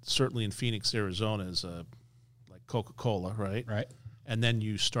 that certainly in Phoenix, Arizona is like Coca-Cola, right? Right. And then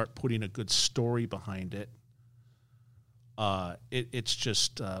you start putting a good story behind it. It's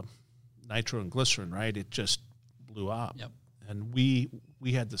just nitro and glycerin, right? It just blew up. Yep. And we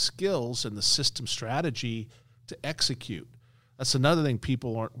had the skills and the system strategy to execute. That's another thing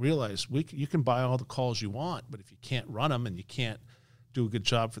people aren't realize. You can buy all the calls you want, but if you can't run them and you can't do a good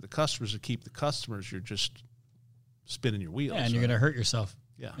job for the customers to keep the customers, you're just spinning your wheels. Yeah, and you're going to hurt yourself.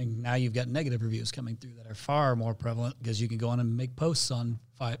 Yeah. And now you've got negative reviews coming through that are far more prevalent because you can go on and make posts on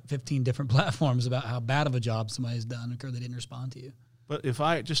 15 different platforms about how bad of a job somebody's done or they didn't respond to you. But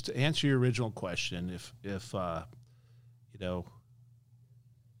just to answer your original question, if $3 to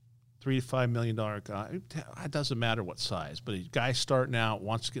 $5 million guy, it doesn't matter what size, but a guy starting out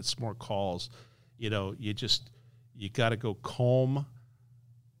wants to get some more calls, you got to go comb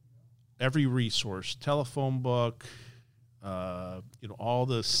every resource, telephone book, all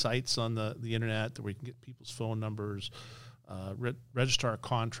the sites on the internet that we can get people's phone numbers, register our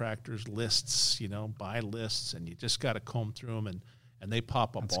contractors lists, buy lists, and you just got to comb through them, and they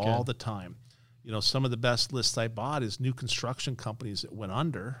pop up all the time. Some of the best lists I bought is new construction companies that went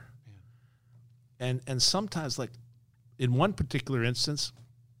under. Yeah. And sometimes, like in one particular instance,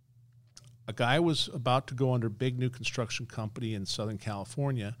 a guy was about to go under a big new construction company in Southern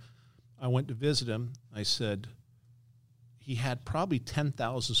California. I went to visit him. I said, he had probably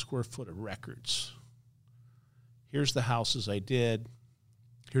 10,000 square foot of records. Here's the houses I did.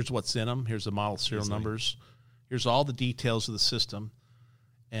 Here's what's in them. Here's the model serial numbers. Here's all the details of the system.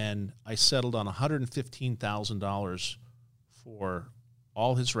 And I settled on $115,000 for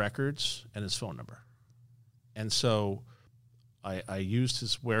all his records and his phone number. And so I used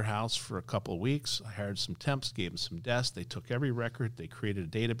his warehouse for a couple of weeks. I hired some temps, gave them some desks. They took every record. They created a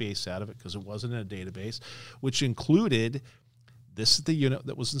database out of it because it wasn't in a database, which included, this is the unit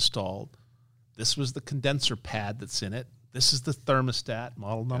that was installed. This was the condenser pad that's in it. This is the thermostat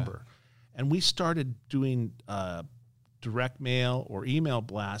model number. Yeah. And we started doing direct mail or email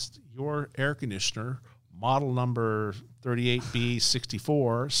blast, your air conditioner, model number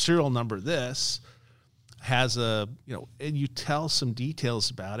 38B64, serial number this, has and you tell some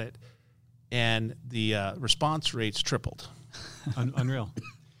details about it, and the response rates tripled. Unreal.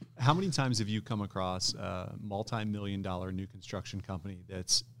 How many times have you come across a multi-million-dollar new construction company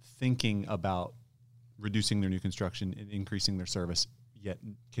that's thinking about reducing their new construction and increasing their service, yet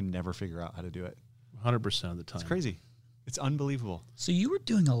can never figure out how to do it? 100% of the time. It's crazy. It's unbelievable. So you were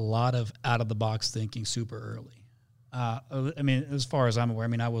doing a lot of out-of-the-box thinking super early. As far as I'm aware,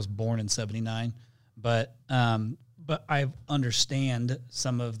 I was born in 79, but I understand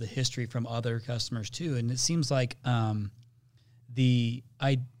some of the history from other customers too, and it seems like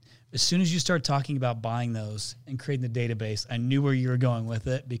As soon as you start talking about buying those and creating the database, I knew where you were going with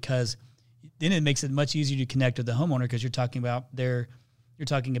it, because then it makes it much easier to connect with the homeowner, because you're talking about their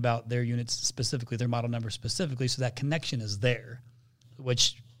units specifically, their model number specifically. So that connection is there,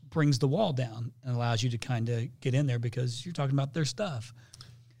 which brings the wall down and allows you to kind of get in there because you're talking about their stuff.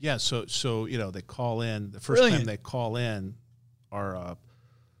 Yeah. So they call in the first time they call in, our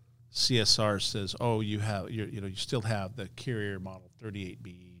CSR says, "Oh, you still have the Carrier Model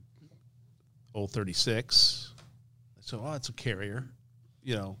 38B 036." So, it's a Carrier.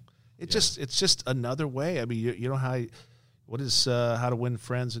 It's just another way. I mean, you know how to win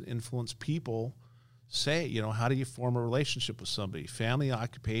friends and influence people say, how do you form a relationship with somebody? Family,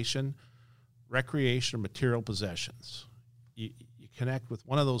 occupation, recreation, or material possessions. You connect with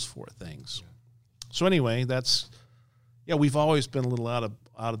one of those four things. So anyway, we've always been a little out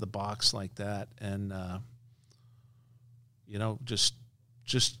of the box like that, and just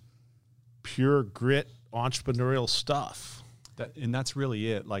pure grit, entrepreneurial stuff. And that's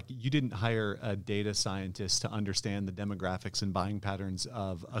really it. Like, you didn't hire a data scientist to understand the demographics and buying patterns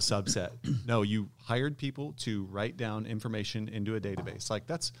of a subset. No, you hired people to write down information into a database. Like,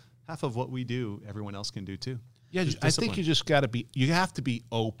 that's half of what we do. Everyone else can do too. Yeah, I think you just got to be. You have to be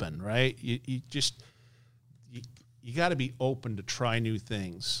open, right? You got to be open to try new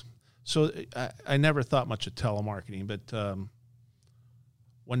things. So I never thought much of telemarketing, but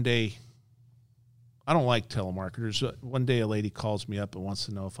one day. I don't like telemarketers. One day a lady calls me up and wants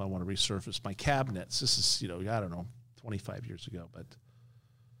to know if I want to resurface my cabinets. This is, 25 years ago. But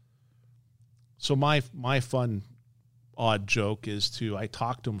so my fun, odd joke is I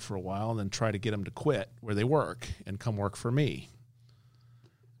talk to them for a while and then try to get them to quit where they work and come work for me.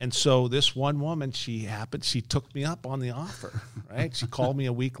 And so this one woman, she took me up on the offer, right? She called me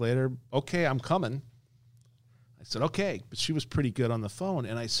a week later. "Okay, I'm coming." I said, "Okay." But she was pretty good on the phone.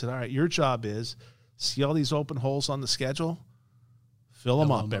 And I said, "All right, your job is, see all these open holes on the schedule, fill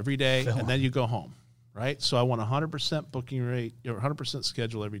them up every day, and then you go home," right? So I want 100% booking rate, 100%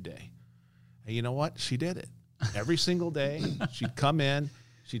 schedule every day. And you know what? She did it. Every single day, she'd come in,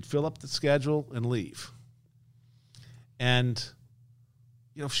 she'd fill up the schedule and leave. And,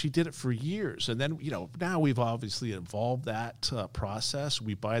 she did it for years. And then, now we've obviously evolved that process.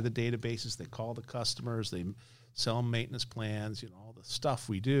 We buy the databases, they call the customers, they sell them maintenance plans, all the stuff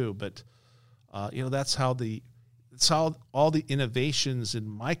we do. But that's how all the innovations in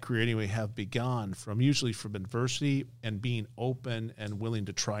my career anyway have begun, usually from adversity and being open and willing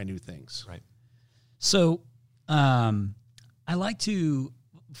to try new things. Right. So I like to,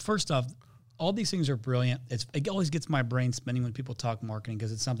 first off, all these things are brilliant. It always gets my brain spinning when people talk marketing,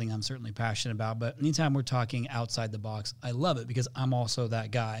 because it's something I'm certainly passionate about. But anytime we're talking outside the box, I love it, because I'm also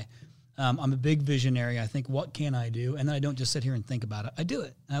that guy. I'm a big visionary. I think, what can I do? And then I don't just sit here and think about it. I do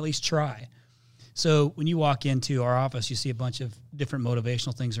it. I at least try. So when you walk into our office, you see a bunch of different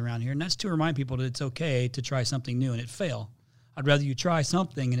motivational things around here. And that's to remind people that it's okay to try something new and it fail. I'd rather you try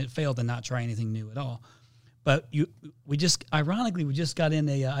something and it fail than not try anything new at all. But we just got in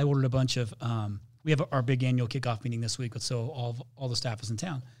I ordered a bunch of, we have our big annual kickoff meeting this week. So all the staff is in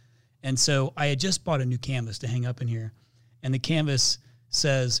town. And so I had just bought a new canvas to hang up in here. And the canvas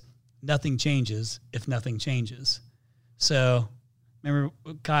says, "Nothing changes if nothing changes." So remember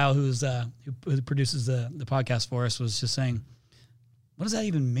Kyle, who produces the podcast for us, was just saying, "What does that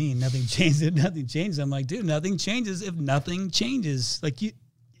even mean? Nothing changes if nothing changes." I'm like, dude, nothing changes if nothing changes. Like,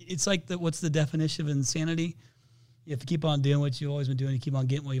 it's like what's the definition of insanity? You have to keep on doing what you've always been doing. You keep on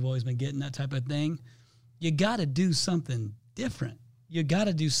getting what you've always been getting, that type of thing. You got to do something different. You got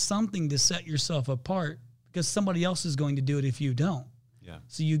to do something to set yourself apart, because somebody else is going to do it if you don't. Yeah.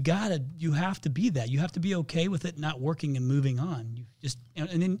 So you have to be that. You have to be okay with it not working and moving on.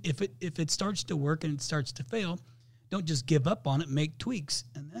 And then if it starts to work and it starts to fail, don't just give up on it. Make tweaks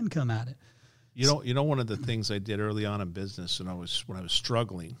and then come at it. One of the things I did early on in business, when I was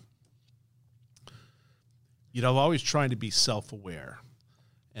struggling, I'm always trying to be self-aware.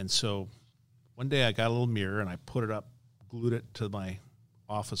 And so one day I got a little mirror and I put it up, glued it to my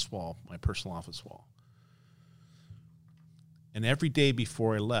office wall, my personal office wall. And every day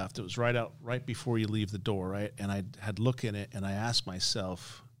before I left, it was right before you leave the door, right? And I had look in it and I asked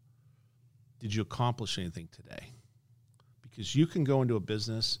myself, did you accomplish anything today? Because you can go into a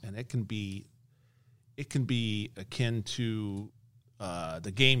business and it can be akin to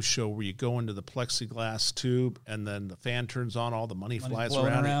the game show where you go into the plexiglass tube and then the fan turns on, all the money flies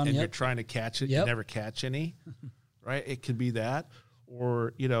around it, and you're trying to catch it. You never catch any, right? It could be that.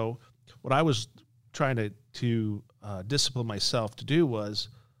 Or, what I was trying to discipline myself to do was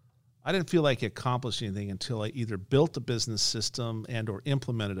I didn't feel like I accomplished anything until I either built a business system and or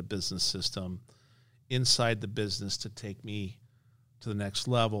implemented a business system inside the business to take me to the next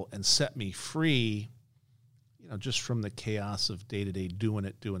level and set me free, just from the chaos of day-to-day doing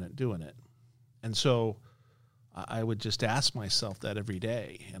it. And so I would just ask myself that every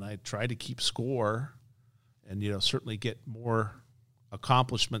day, and I try to keep score and, certainly get more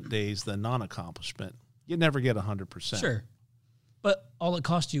accomplishment days than non-accomplishment. You never get 100%. Sure. But all it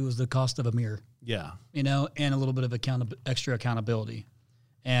cost you was the cost of a mirror. Yeah. And a little bit of extra accountability.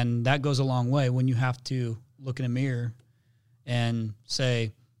 And that goes a long way when you have to look in a mirror and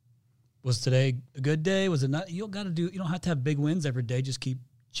say, was today a good day? Was it not? You don't have to have big wins every day. Just keep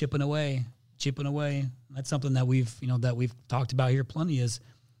chipping away. That's something that we've talked about here plenty is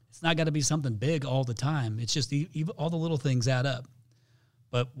it's not got to be something big all the time. It's just all the little things add up.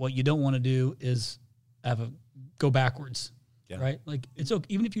 But what you don't want to do is go backwards. Yeah. Right? Like it's okay.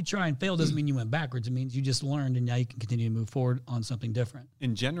 Even if you try and fail doesn't mean you went backwards. It means you just learned and now you can continue to move forward on something different.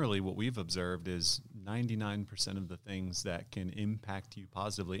 And generally what we've observed is 99% of the things that can impact you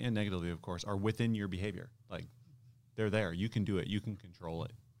positively and negatively, of course, are within your behavior. Like they're there. You can do it. You can control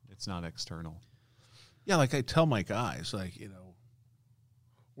it. It's not external. Yeah, like I tell my guys,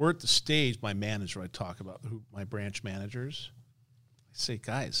 we're at the stage, my manager I talk about, my branch managers, I say,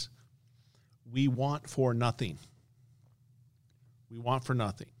 guys, we want for nothing. We want for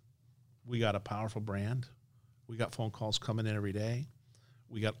nothing. We got a powerful brand. We got phone calls coming in every day.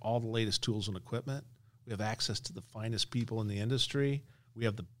 We got all the latest tools and equipment. We have access to the finest people in the industry. We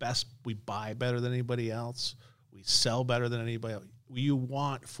have the best. We buy better than anybody else. We sell better than anybody else. You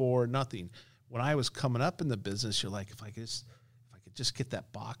want for nothing. When I was coming up in the business, you're like, if I could just get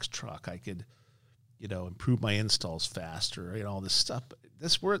that box truck, I could, improve my installs faster, all this stuff. But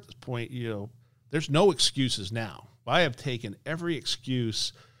we're at this point, there's no excuses now. I have taken every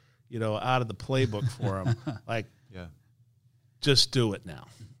excuse, out of the playbook for them. Just do it now,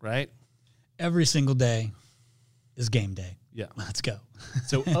 right? Every single day is game day. Yeah. Let's go.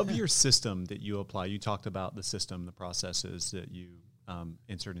 So of your system that you apply, you talked about the system, the processes that you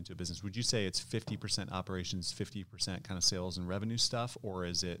insert into a business. Would you say it's 50% operations, 50% kind of sales and revenue stuff, or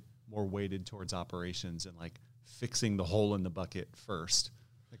is it more weighted towards operations and like fixing the hole in the bucket first?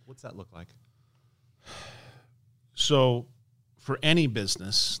 Like, what's that look like? So for any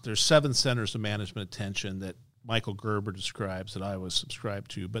business, there's 7 centers of management attention that Michael Gerber describes that I was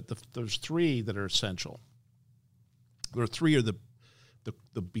subscribed to, but there's 3 that are essential. There are 3 are the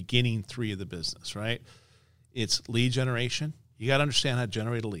beginning 3 of the business, right? It's lead generation. You got to understand how to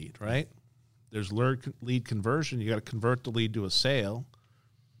generate a lead, right? There's lead conversion. You got to convert the lead to a sale.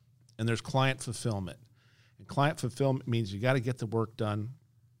 And there's client fulfillment. And client fulfillment means you got to get the work done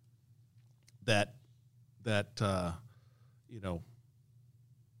that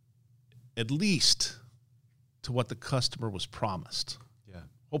at least to what the customer was promised. Yeah.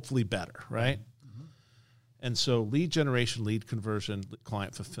 Hopefully better, right? Mm-hmm. And so lead generation, lead conversion,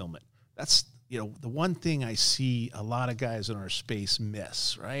 client fulfillment. That's, the one thing I see a lot of guys in our space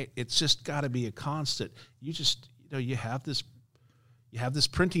miss, right? It's just got to be a constant. You just, you have this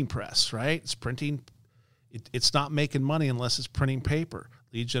printing press, right? It's printing. It's not making money unless it's printing paper.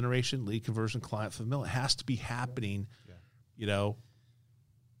 Lead generation, lead conversion, client fulfillment. It has to be happening,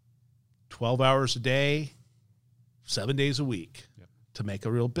 12 hours a day, 7 days a week to make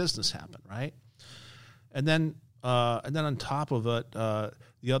a real business happen, right? And then on top of it,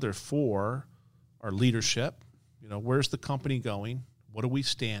 the other 4 are leadership. Where's the company going? What do we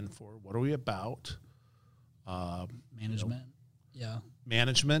stand for? What are we about? Management. Yeah.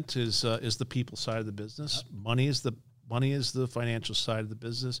 Management is the people side of the business. Yep. Money is the financial side of the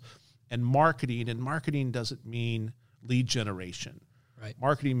business, and marketing doesn't mean lead generation. Right.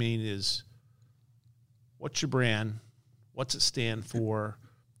 Marketing is what's your brand, what's it stand for,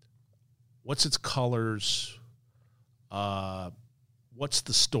 what's its colors, what's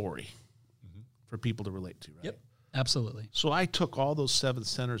the story for people to relate to. Right. Yep. Absolutely. So I took all those 7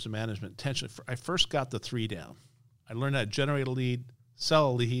 centers of management attention. I first got the 3 down. I learned how to generate a lead,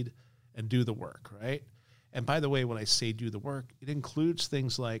 sell a lead, and do the work, right? And by the way, when I say do the work, it includes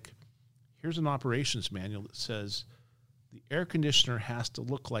things like, here's an operations manual that says the air conditioner has to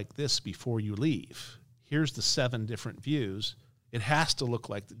look like this before you leave. Here's the 7 different views. It has to look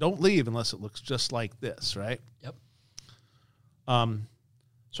like, don't leave unless it looks just like this, right? Yep.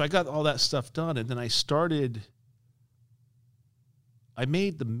 So I got all that stuff done, and then I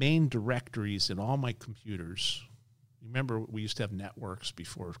made the main directories in all my computers. You remember we used to have networks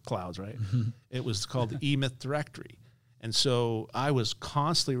before clouds, right? Mm-hmm. It was called the eMyth directory. And so I was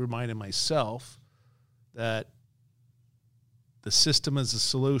constantly reminding myself that the system as a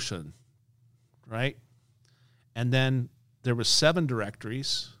solution, right? And then there was 7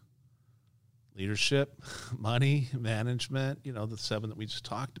 directories: leadership, money, management, the 7 that we just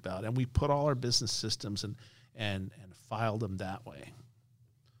talked about. And we put all our business systems and filed them that way.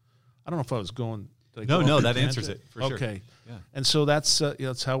 I don't know if I was going. No, that answers it for sure. Okay. Yeah. And so that's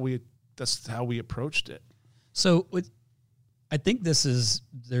how we approached it. So I think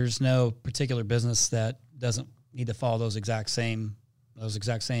there's no particular business that doesn't need to follow those exact same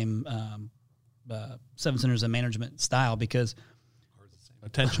 7 centers of management style, because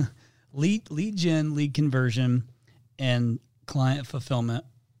attention, lead gen, lead conversion, and client fulfillment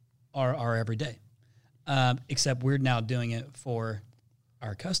are every day. Except we're now doing it for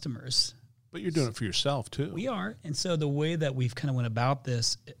our customers. But you're doing it for yourself too. We are. And so the way that we've kind of went about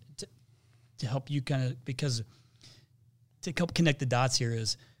this to help you because to help connect the dots here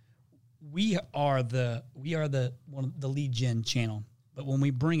is we are the lead gen channel. But when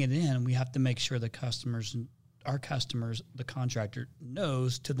we bring it in, we have to make sure the contractor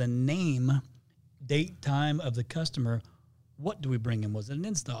knows to the name, date, time of the customer. What do we bring in? Was it an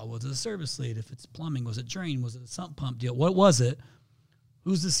install? Was it a service lead? If it's plumbing, was it drain? Was it a sump pump deal? What was it?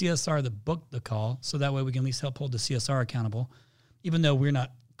 Who's the CSR that booked the call? So that way we can at least help hold the CSR accountable. Even though we're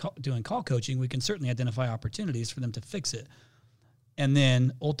not doing call coaching, we can certainly identify opportunities for them to fix it. And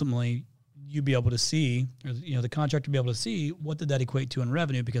then ultimately you be able to see, or the contractor be able to see, what did that equate to in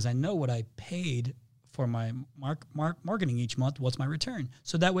revenue? Because I know what I paid for my marketing each month. What's my return?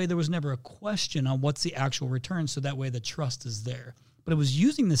 So that way there was never a question on what's the actual return. So that way the trust is there. But it was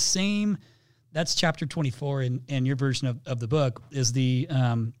using the same. That's chapter 24 in your version of the book is the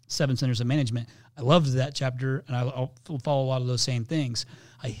 7 centers of management. I loved that chapter, and I'll follow a lot of those same things.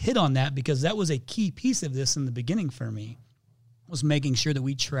 I hit on that because that was a key piece of this in the beginning for me, was making sure that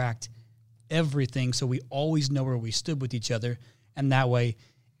we tracked everything so we always know where we stood with each other. And that way,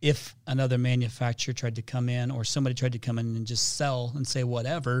 if another manufacturer tried to come in or somebody tried to come in and just sell and say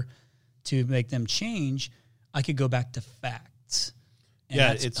whatever to make them change, I could go back to facts.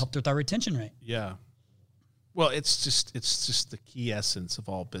 And it's helped with our retention rate. Yeah. Well, it's just the key essence of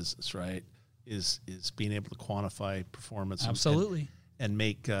all business, right? Is being able to quantify performance. Absolutely. And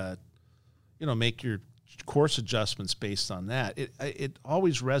make make your course adjustments based on that. It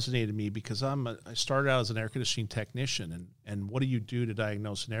always resonated with me because I started out as an air conditioning technician, and what do you do to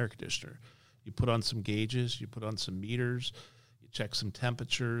diagnose an air conditioner? You put on some gauges, you put on some meters, you check some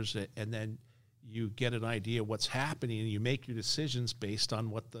temperatures, and then you get an idea of what's happening, and you make your decisions based on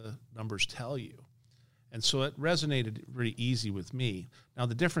what the numbers tell you. And so it resonated really easy with me. Now,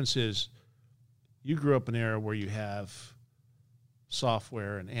 the difference is you grew up in an era where you have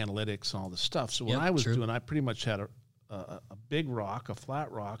software and analytics and all this stuff. So when I was doing, I pretty much had a big rock, a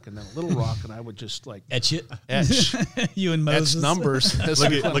flat rock, and then a little rock, and I would just like etch you and etch Moses numbers.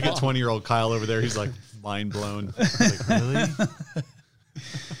 Look at 20-year-old Kyle over there. He's like mind blown. Like, really?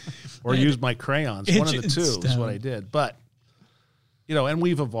 Or use my crayons. One of the two is what I did. But, and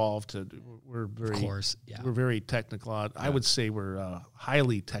we've evolved. We're very, of course, yeah. We're very technical. I would say we're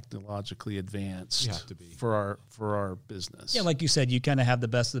highly technologically advanced. You have to be. For our business. Yeah, like you said, you kind of have the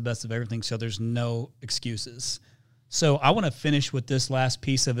best of everything, so there's no excuses. So I want to finish with this last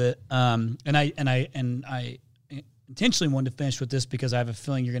piece of it, and I intentionally wanted to finish with this because I have a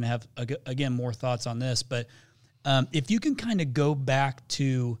feeling you're going to have again more thoughts on this. But if you can kind of go back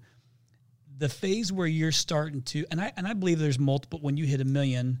to the phase where you're starting to, and I believe there's multiple. When you hit 1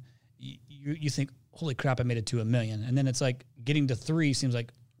 million, you think, holy crap, I made it to 1 million, and then it's like getting to 3 seems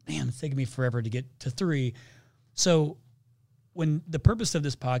like, man, it's taking me forever to get to 3. So when the purpose of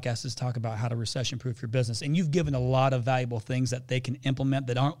this podcast is talk about how to recession-proof your business, and you've given a lot of valuable things that they can implement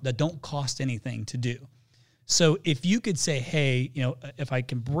that don't cost anything to do. So if you could say, hey, if I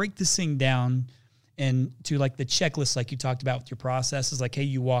can break this thing down and to like the checklist, like you talked about with your processes, like, hey,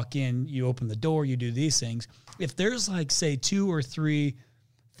 you walk in, you open the door, you do these things. If there's like, say, 2 or 3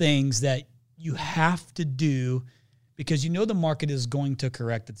 things that you have to do because the market is going to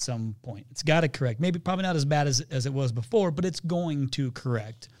correct at some point. It's got to correct. Maybe probably not as bad as it was before, but it's going to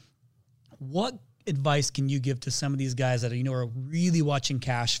correct. What advice can you give to some of these guys that are really watching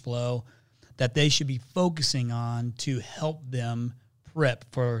cash flow that they should be focusing on to help them prep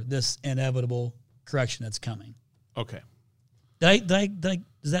for this inevitable correction that's coming? Okay. Does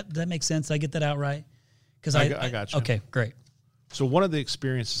that make sense? Did I get that out right? Because I got you. Okay, great. So one of the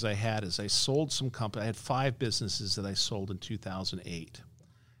experiences I had is I sold some company. I had 5 businesses that I sold in 2008.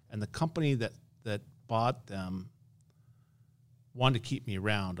 And the company that bought them wanted to keep me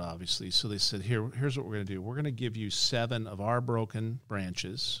around, obviously. So they said, here's what we're going to do. We're going to give you 7 of our broken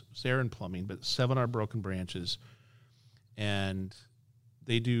branches. It's air and plumbing, but 7 of our broken branches. and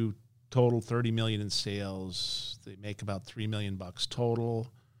they do total $30 million in sales. They make about $3 million total.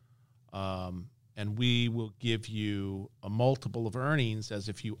 And we will give you a multiple of earnings as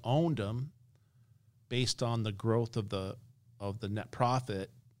if you owned them based on the growth of the net profit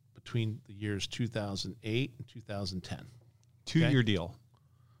between the years 2008 and 2010. 2-year deal.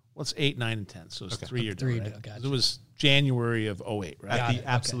 Well, it's 8, 9, and 10, so it's 3-year deal. Right? Gotcha. It was January of 08, right? At the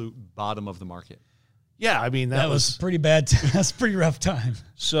absolute bottom of the market. Yeah, I mean, that was pretty bad. That's a pretty rough time.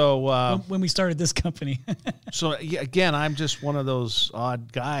 So when we started this company. So again, I'm just one of those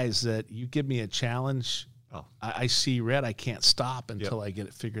odd guys that you give me a challenge, I see red. I can't stop until I get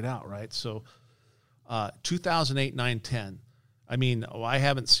it figured out, right? So 2008, 9, 10. I mean, I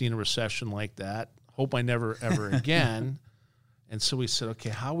haven't seen a recession like that. Hope I never, ever again. And so we said, okay,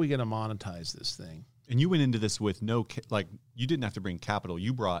 how are we going to monetize this thing? And you went into this with you didn't have to bring capital.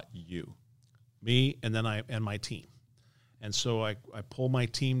 You brought me, and then and my team. And so I pulled my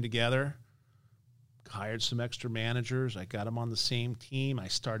team together, hired some extra managers. I got them on the same team. I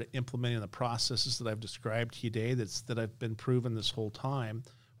started implementing the processes that I've described to you today that I've been proven this whole time.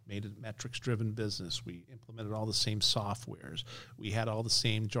 Made a metrics-driven business. We implemented all the same softwares. We had all the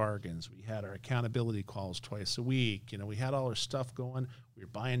same jargons. We had our accountability calls twice a week. We had all our stuff going. We were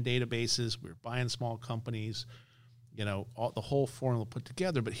buying databases. We were buying small companies. The whole formula put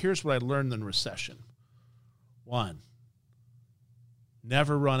together. But here's what I learned in recession. 1,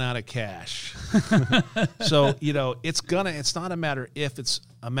 never run out of cash. So, it's not a matter if, it's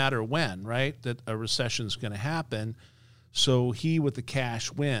a matter when, right? That a recession is going to happen. So he with the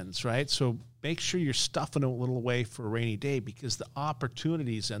cash wins, right? So make sure you're stuffing a little away for a rainy day, because the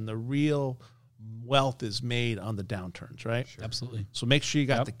opportunities and the real wealth is made on the downturns, right? Sure. Absolutely. So make sure you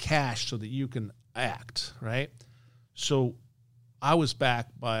got the cash so that you can act, right? So I was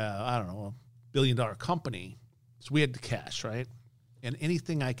backed by a $1 billion company. So we had the cash, right? And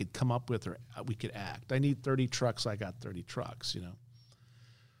anything I could come up with, or we could act. I need 30 trucks. I got 30 trucks,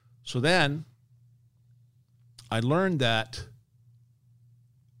 So then I learned that,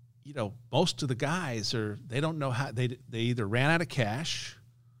 most of the guys they don't know how, they either ran out of cash,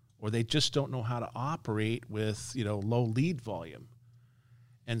 or they just don't know how to operate with, low lead volume.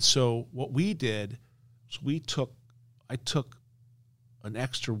 And so what we did is I took an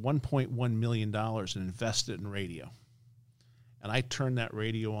extra $1.1 million and invested in radio. And I turned that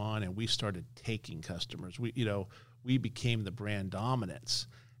radio on, and we started taking customers. We became the brand dominance.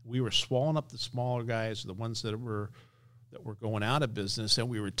 We were swallowing up the smaller guys, the ones that were going out of business, and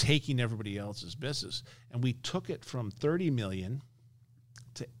we were taking everybody else's business. And we took it from 30 million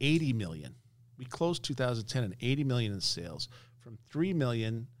to 80 million. We closed 2010 at 80 million in sales, from 3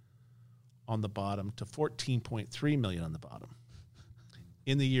 million on the bottom to 14.3 million on the bottom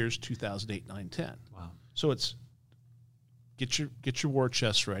in the years 2008, 9, 10. Wow. So it's get your war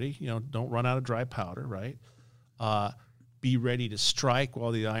chest ready. Don't run out of dry powder, right? Be ready to strike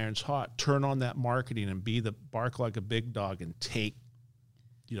while the iron's hot. Turn on that marketing and bark like a big dog and take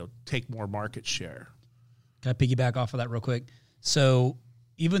more market share. Can I piggyback off of that real quick? So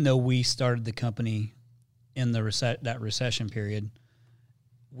even though we started the company in that recession period,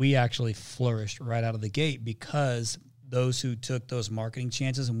 we actually flourished right out of the gate, because those who took those marketing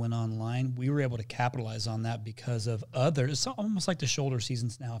chances and went online, we were able to capitalize on that because of others. It's almost like the shoulder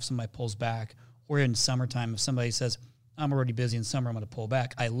seasons now. If somebody pulls back, or in summertime, if somebody says, I'm already busy in summer, I'm going to pull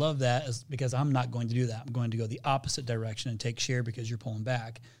back. I love that because I'm not going to do that. I'm going to go the opposite direction and take share because you're pulling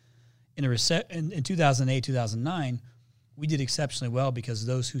back. In 2008, 2009, we did exceptionally well because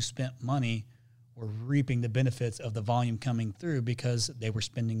those who spent money were reaping the benefits of the volume coming through because they were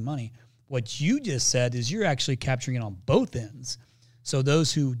spending money. What you just said is you're actually capturing it on both ends. So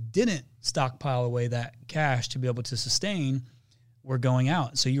those who didn't stockpile away that cash to be able to sustain were going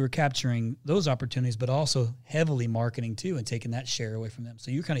out. So you were capturing those opportunities, but also heavily marketing too and taking that share away from them.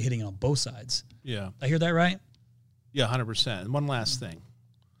 So you're kind of hitting it on both sides. Yeah. I hear that right? Yeah, 100%. And one last thing.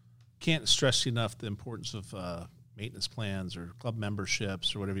 Can't stress enough the importance of maintenance plans or club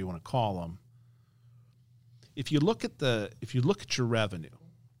memberships or whatever you want to call them. If you look at your revenue,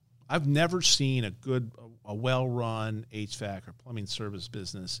 I've never seen a well-run HVAC or plumbing service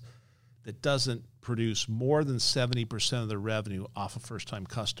business that doesn't produce more than 70% of their revenue off of first-time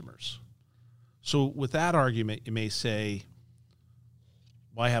customers. So with that argument, you may say,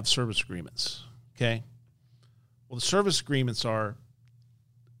 why have service agreements? Okay. Well, the service agreements are,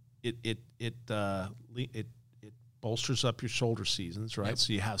 it bolsters up your shoulder seasons, right? Yep.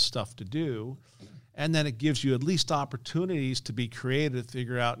 So you have stuff to do. And then it gives you at least opportunities to be creative, to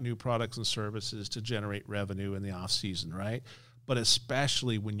figure out new products and services to generate revenue in the off season, right? But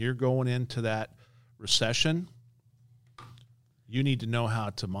especially when you're going into that recession, you need to know how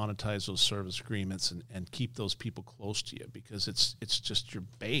to monetize those service agreements and keep those people close to you, because it's just your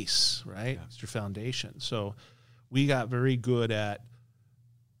base, right? Yeah. It's your foundation. So we got very good at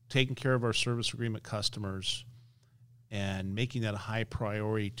taking care of our service agreement customers and making that a high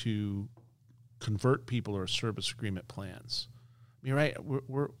priority to convert people to our service agreement plans. I mean, right?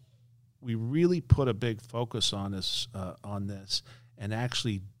 We really put a big focus on this, and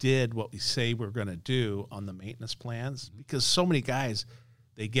actually did what we say we're going to do on the maintenance plans, because so many guys,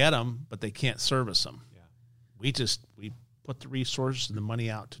 they get them, but they can't service them. Yeah. We put the resources and the money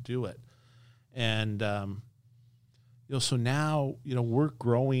out to do it. And, so now, we're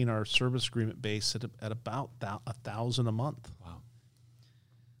growing our service agreement base at about 1,000 a month. Wow.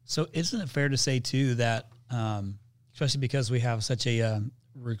 So isn't it fair to say too that, especially because we have such a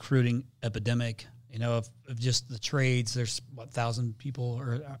recruiting epidemic, of just the trades, there's 1,000 people,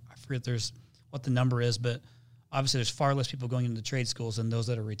 or I forget what the number is, but obviously there's far less people going into trade schools than those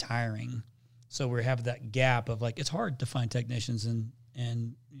that are retiring. So we have that gap of it's hard to find technicians and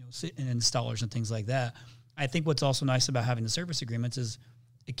installers and things like that. I think what's also nice about having the service agreements is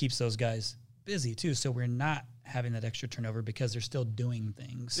it keeps those guys busy too. So we're not having that extra turnover because they're still doing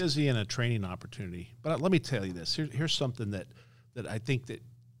things. Busy and a training opportunity. But let me tell you this. Here's something that I think that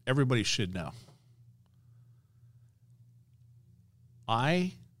everybody should know.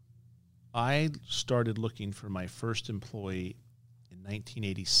 I started looking for my first employee in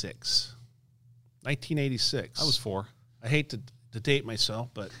 1986. 1986. I was 4. I hate to date myself,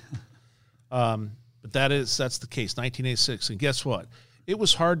 but that's the case. 1986, and guess what? It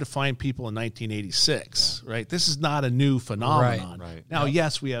was hard to find people in 1986, right? This is not a new phenomenon. Right. Now,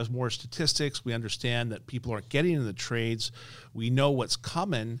 yes, we have more statistics. We understand that people aren't getting into the trades. We know what's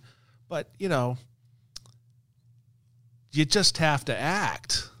coming, but you just have to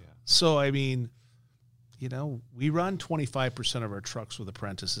act. Yeah. So, I mean, we run 25% of our trucks with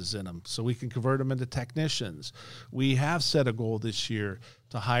apprentices in them, so we can convert them into technicians. We have set a goal this year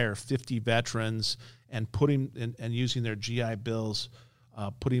to hire 50 veterans and put him and using their GI Bills,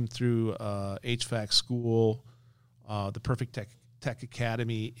 put him through HVAC school, the Perfect Tech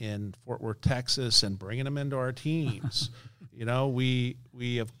Academy in Fort Worth, Texas, and bringing them into our teams. We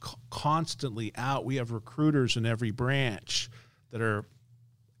have constantly we have recruiters in every branch that are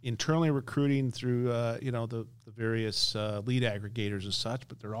internally recruiting through, the various lead aggregators and such,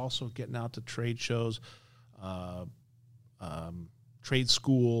 but they're also getting out to trade shows, trade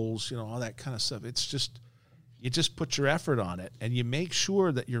schools, all that kind of stuff. It's just, you just put your effort on it, and you make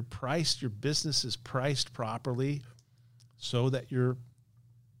sure that your business is priced properly so that your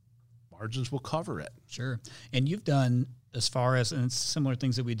margins will cover it. Sure. And you've done, as far as, and it's similar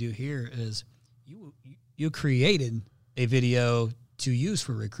things that we do here, is you created a video to use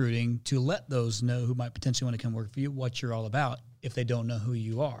for recruiting to let those know who might potentially want to come work for you what you're all about if they don't know who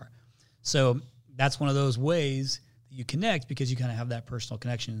you are. So that's one of those ways that you connect, because you kind of have that personal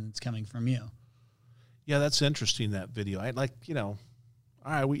connection that's coming from you. Yeah, that's interesting, that video. I like, all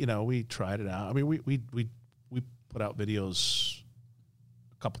right, we tried it out. I mean, we put out videos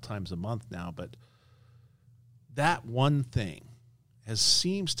a couple times a month now, but that one thing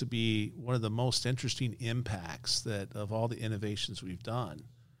seems to be one of the most interesting impacts of all the innovations we've done.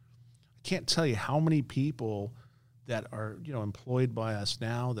 I can't tell you how many people that are, employed by us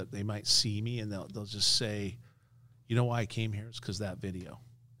now that they might see me and they'll just say, why I came here is because of that video.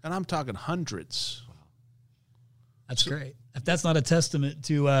 And I'm talking hundreds. Wow. That's great. If that's not a testament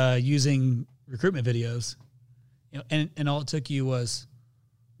to using recruitment videos, and all it took you was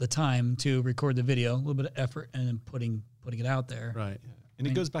the time to record the video, a little bit of effort, and then putting it out there. Right. Yeah. And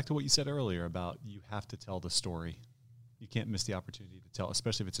it goes back to what you said earlier about you have to tell the story. You can't miss the opportunity to tell,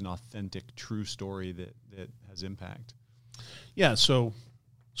 especially if it's an authentic, true story that has impact. Yeah. So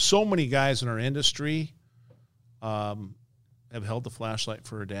many guys in our industry have held the flashlight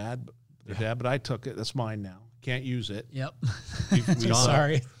for their dad, but I took it. That's mine now. Can't use it. Yep.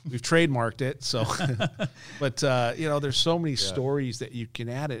 Sorry. We've trademarked it. So, but there's so many stories that you can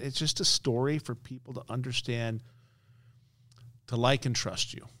add it. It's just a story for people to understand, to like and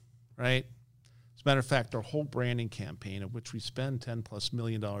trust you, right? As a matter of fact, our whole branding campaign, of which we spend $10+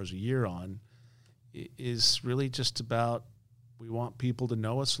 million a year on, is really just about, we want people to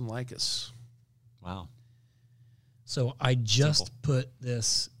know us and like us. Wow. So I just put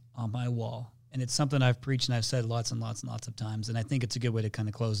this on my wall, and it's something I've preached and I've said lots and lots and lots of times, and I think it's a good way to kind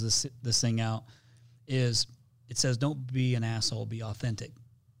of close this thing out, is it says, don't be an asshole, be authentic.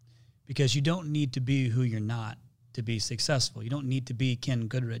 Because you don't need to be who you're not to be successful. You don't need to be Ken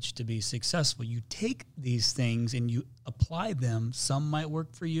Goodrich to be successful. You take these things and you apply them. Some might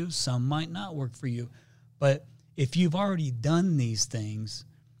work for you, some might not work for you. But if you've already done these things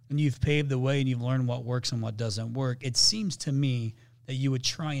and you've paved the way and you've learned what works and what doesn't work, it seems to me that you would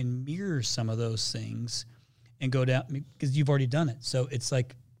try and mirror some of those things and go down because you've already done it. So it's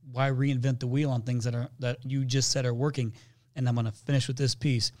like, why reinvent the wheel on things that you just said are working? And I'm going to finish with this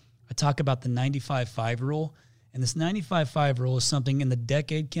piece. I talk about the 95-5 rule. And this 95-5 rule is something in the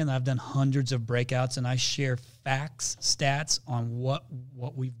decade, Ken, I've done hundreds of breakouts, and I share facts, stats on what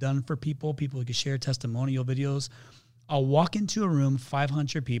we've done for people who can share testimonial videos. I'll walk into a room,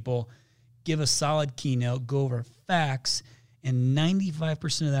 500 people, give a solid keynote, go over facts, and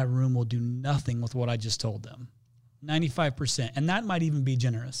 95% of that room will do nothing with what I just told them. 95%. And that might even be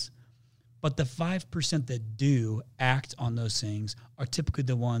generous. But the 5% that do act on those things are typically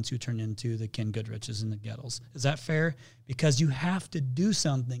the ones who turn into the Ken Goodriches and the Goettls. Is that fair? Because you have to do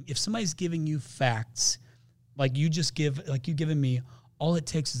something. If somebody's giving you facts, like you've given me, all it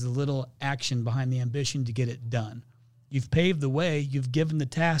takes is a little action behind the ambition to get it done. You've paved the way. You've given the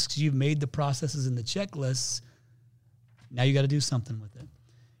tasks. You've made the processes and the checklists. Now you got to do something with it.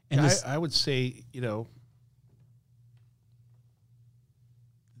 And I would say,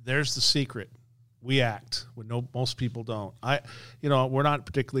 there's the secret. We act when most people don't. We're not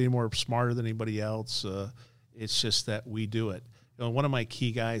particularly more smarter than anybody else. It's just that we do it. One of my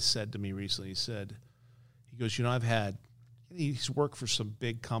key guys said to me recently, he goes, he's worked for some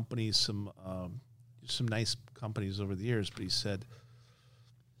big companies, some nice companies over the years, but he said,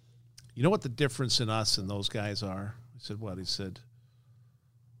 you know what the difference in us and those guys are? I said, what? He said,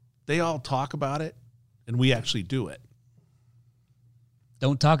 they all talk about it and we actually do it.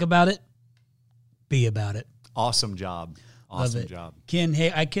 Don't talk about it, be about it. Awesome job. Awesome job. Ken,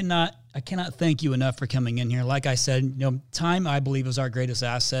 hey, I cannot thank you enough for coming in here. Like I said, time, I believe, is our greatest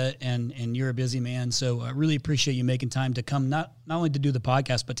asset, and you're a busy man. So I really appreciate you making time to come, not only to do the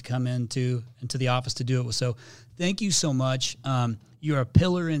podcast, but to come into the office to do it. So thank you so much. You're a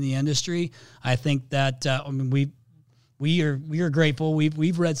pillar in the industry. I think that, we are grateful.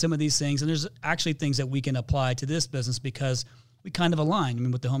 We've read some of these things, and there's actually things that we can apply to this business because we kind of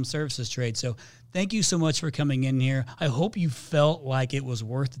align, with the home services trade. So thank you so much for coming in here. I hope you felt like it was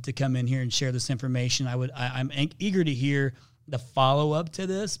worth it to come in here and share this information. I'm eager to hear the follow-up to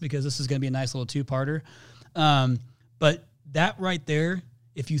this because this is going to be a nice little two-parter. But that right there,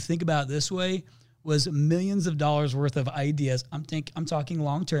 if you think about it this way, was millions of dollars worth of ideas. I'm talking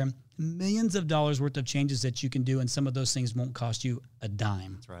long-term, millions of dollars worth of changes that you can do, and some of those things won't cost you a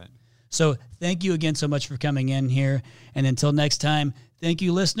dime. That's right. So thank you again so much for coming in here. And until next time, thank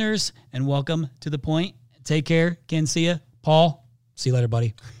you, listeners, and welcome to The Point. Take care. Ken, see ya. Paul, see you later,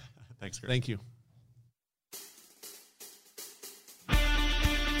 buddy. Thanks, Greg. Thank you.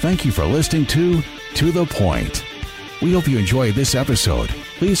 Thank you for listening to The Point. We hope you enjoyed this episode.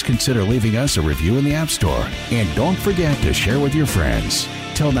 Please consider leaving us a review in the App Store. And don't forget to share with your friends.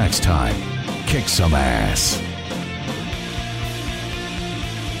 Till next time, kick some ass.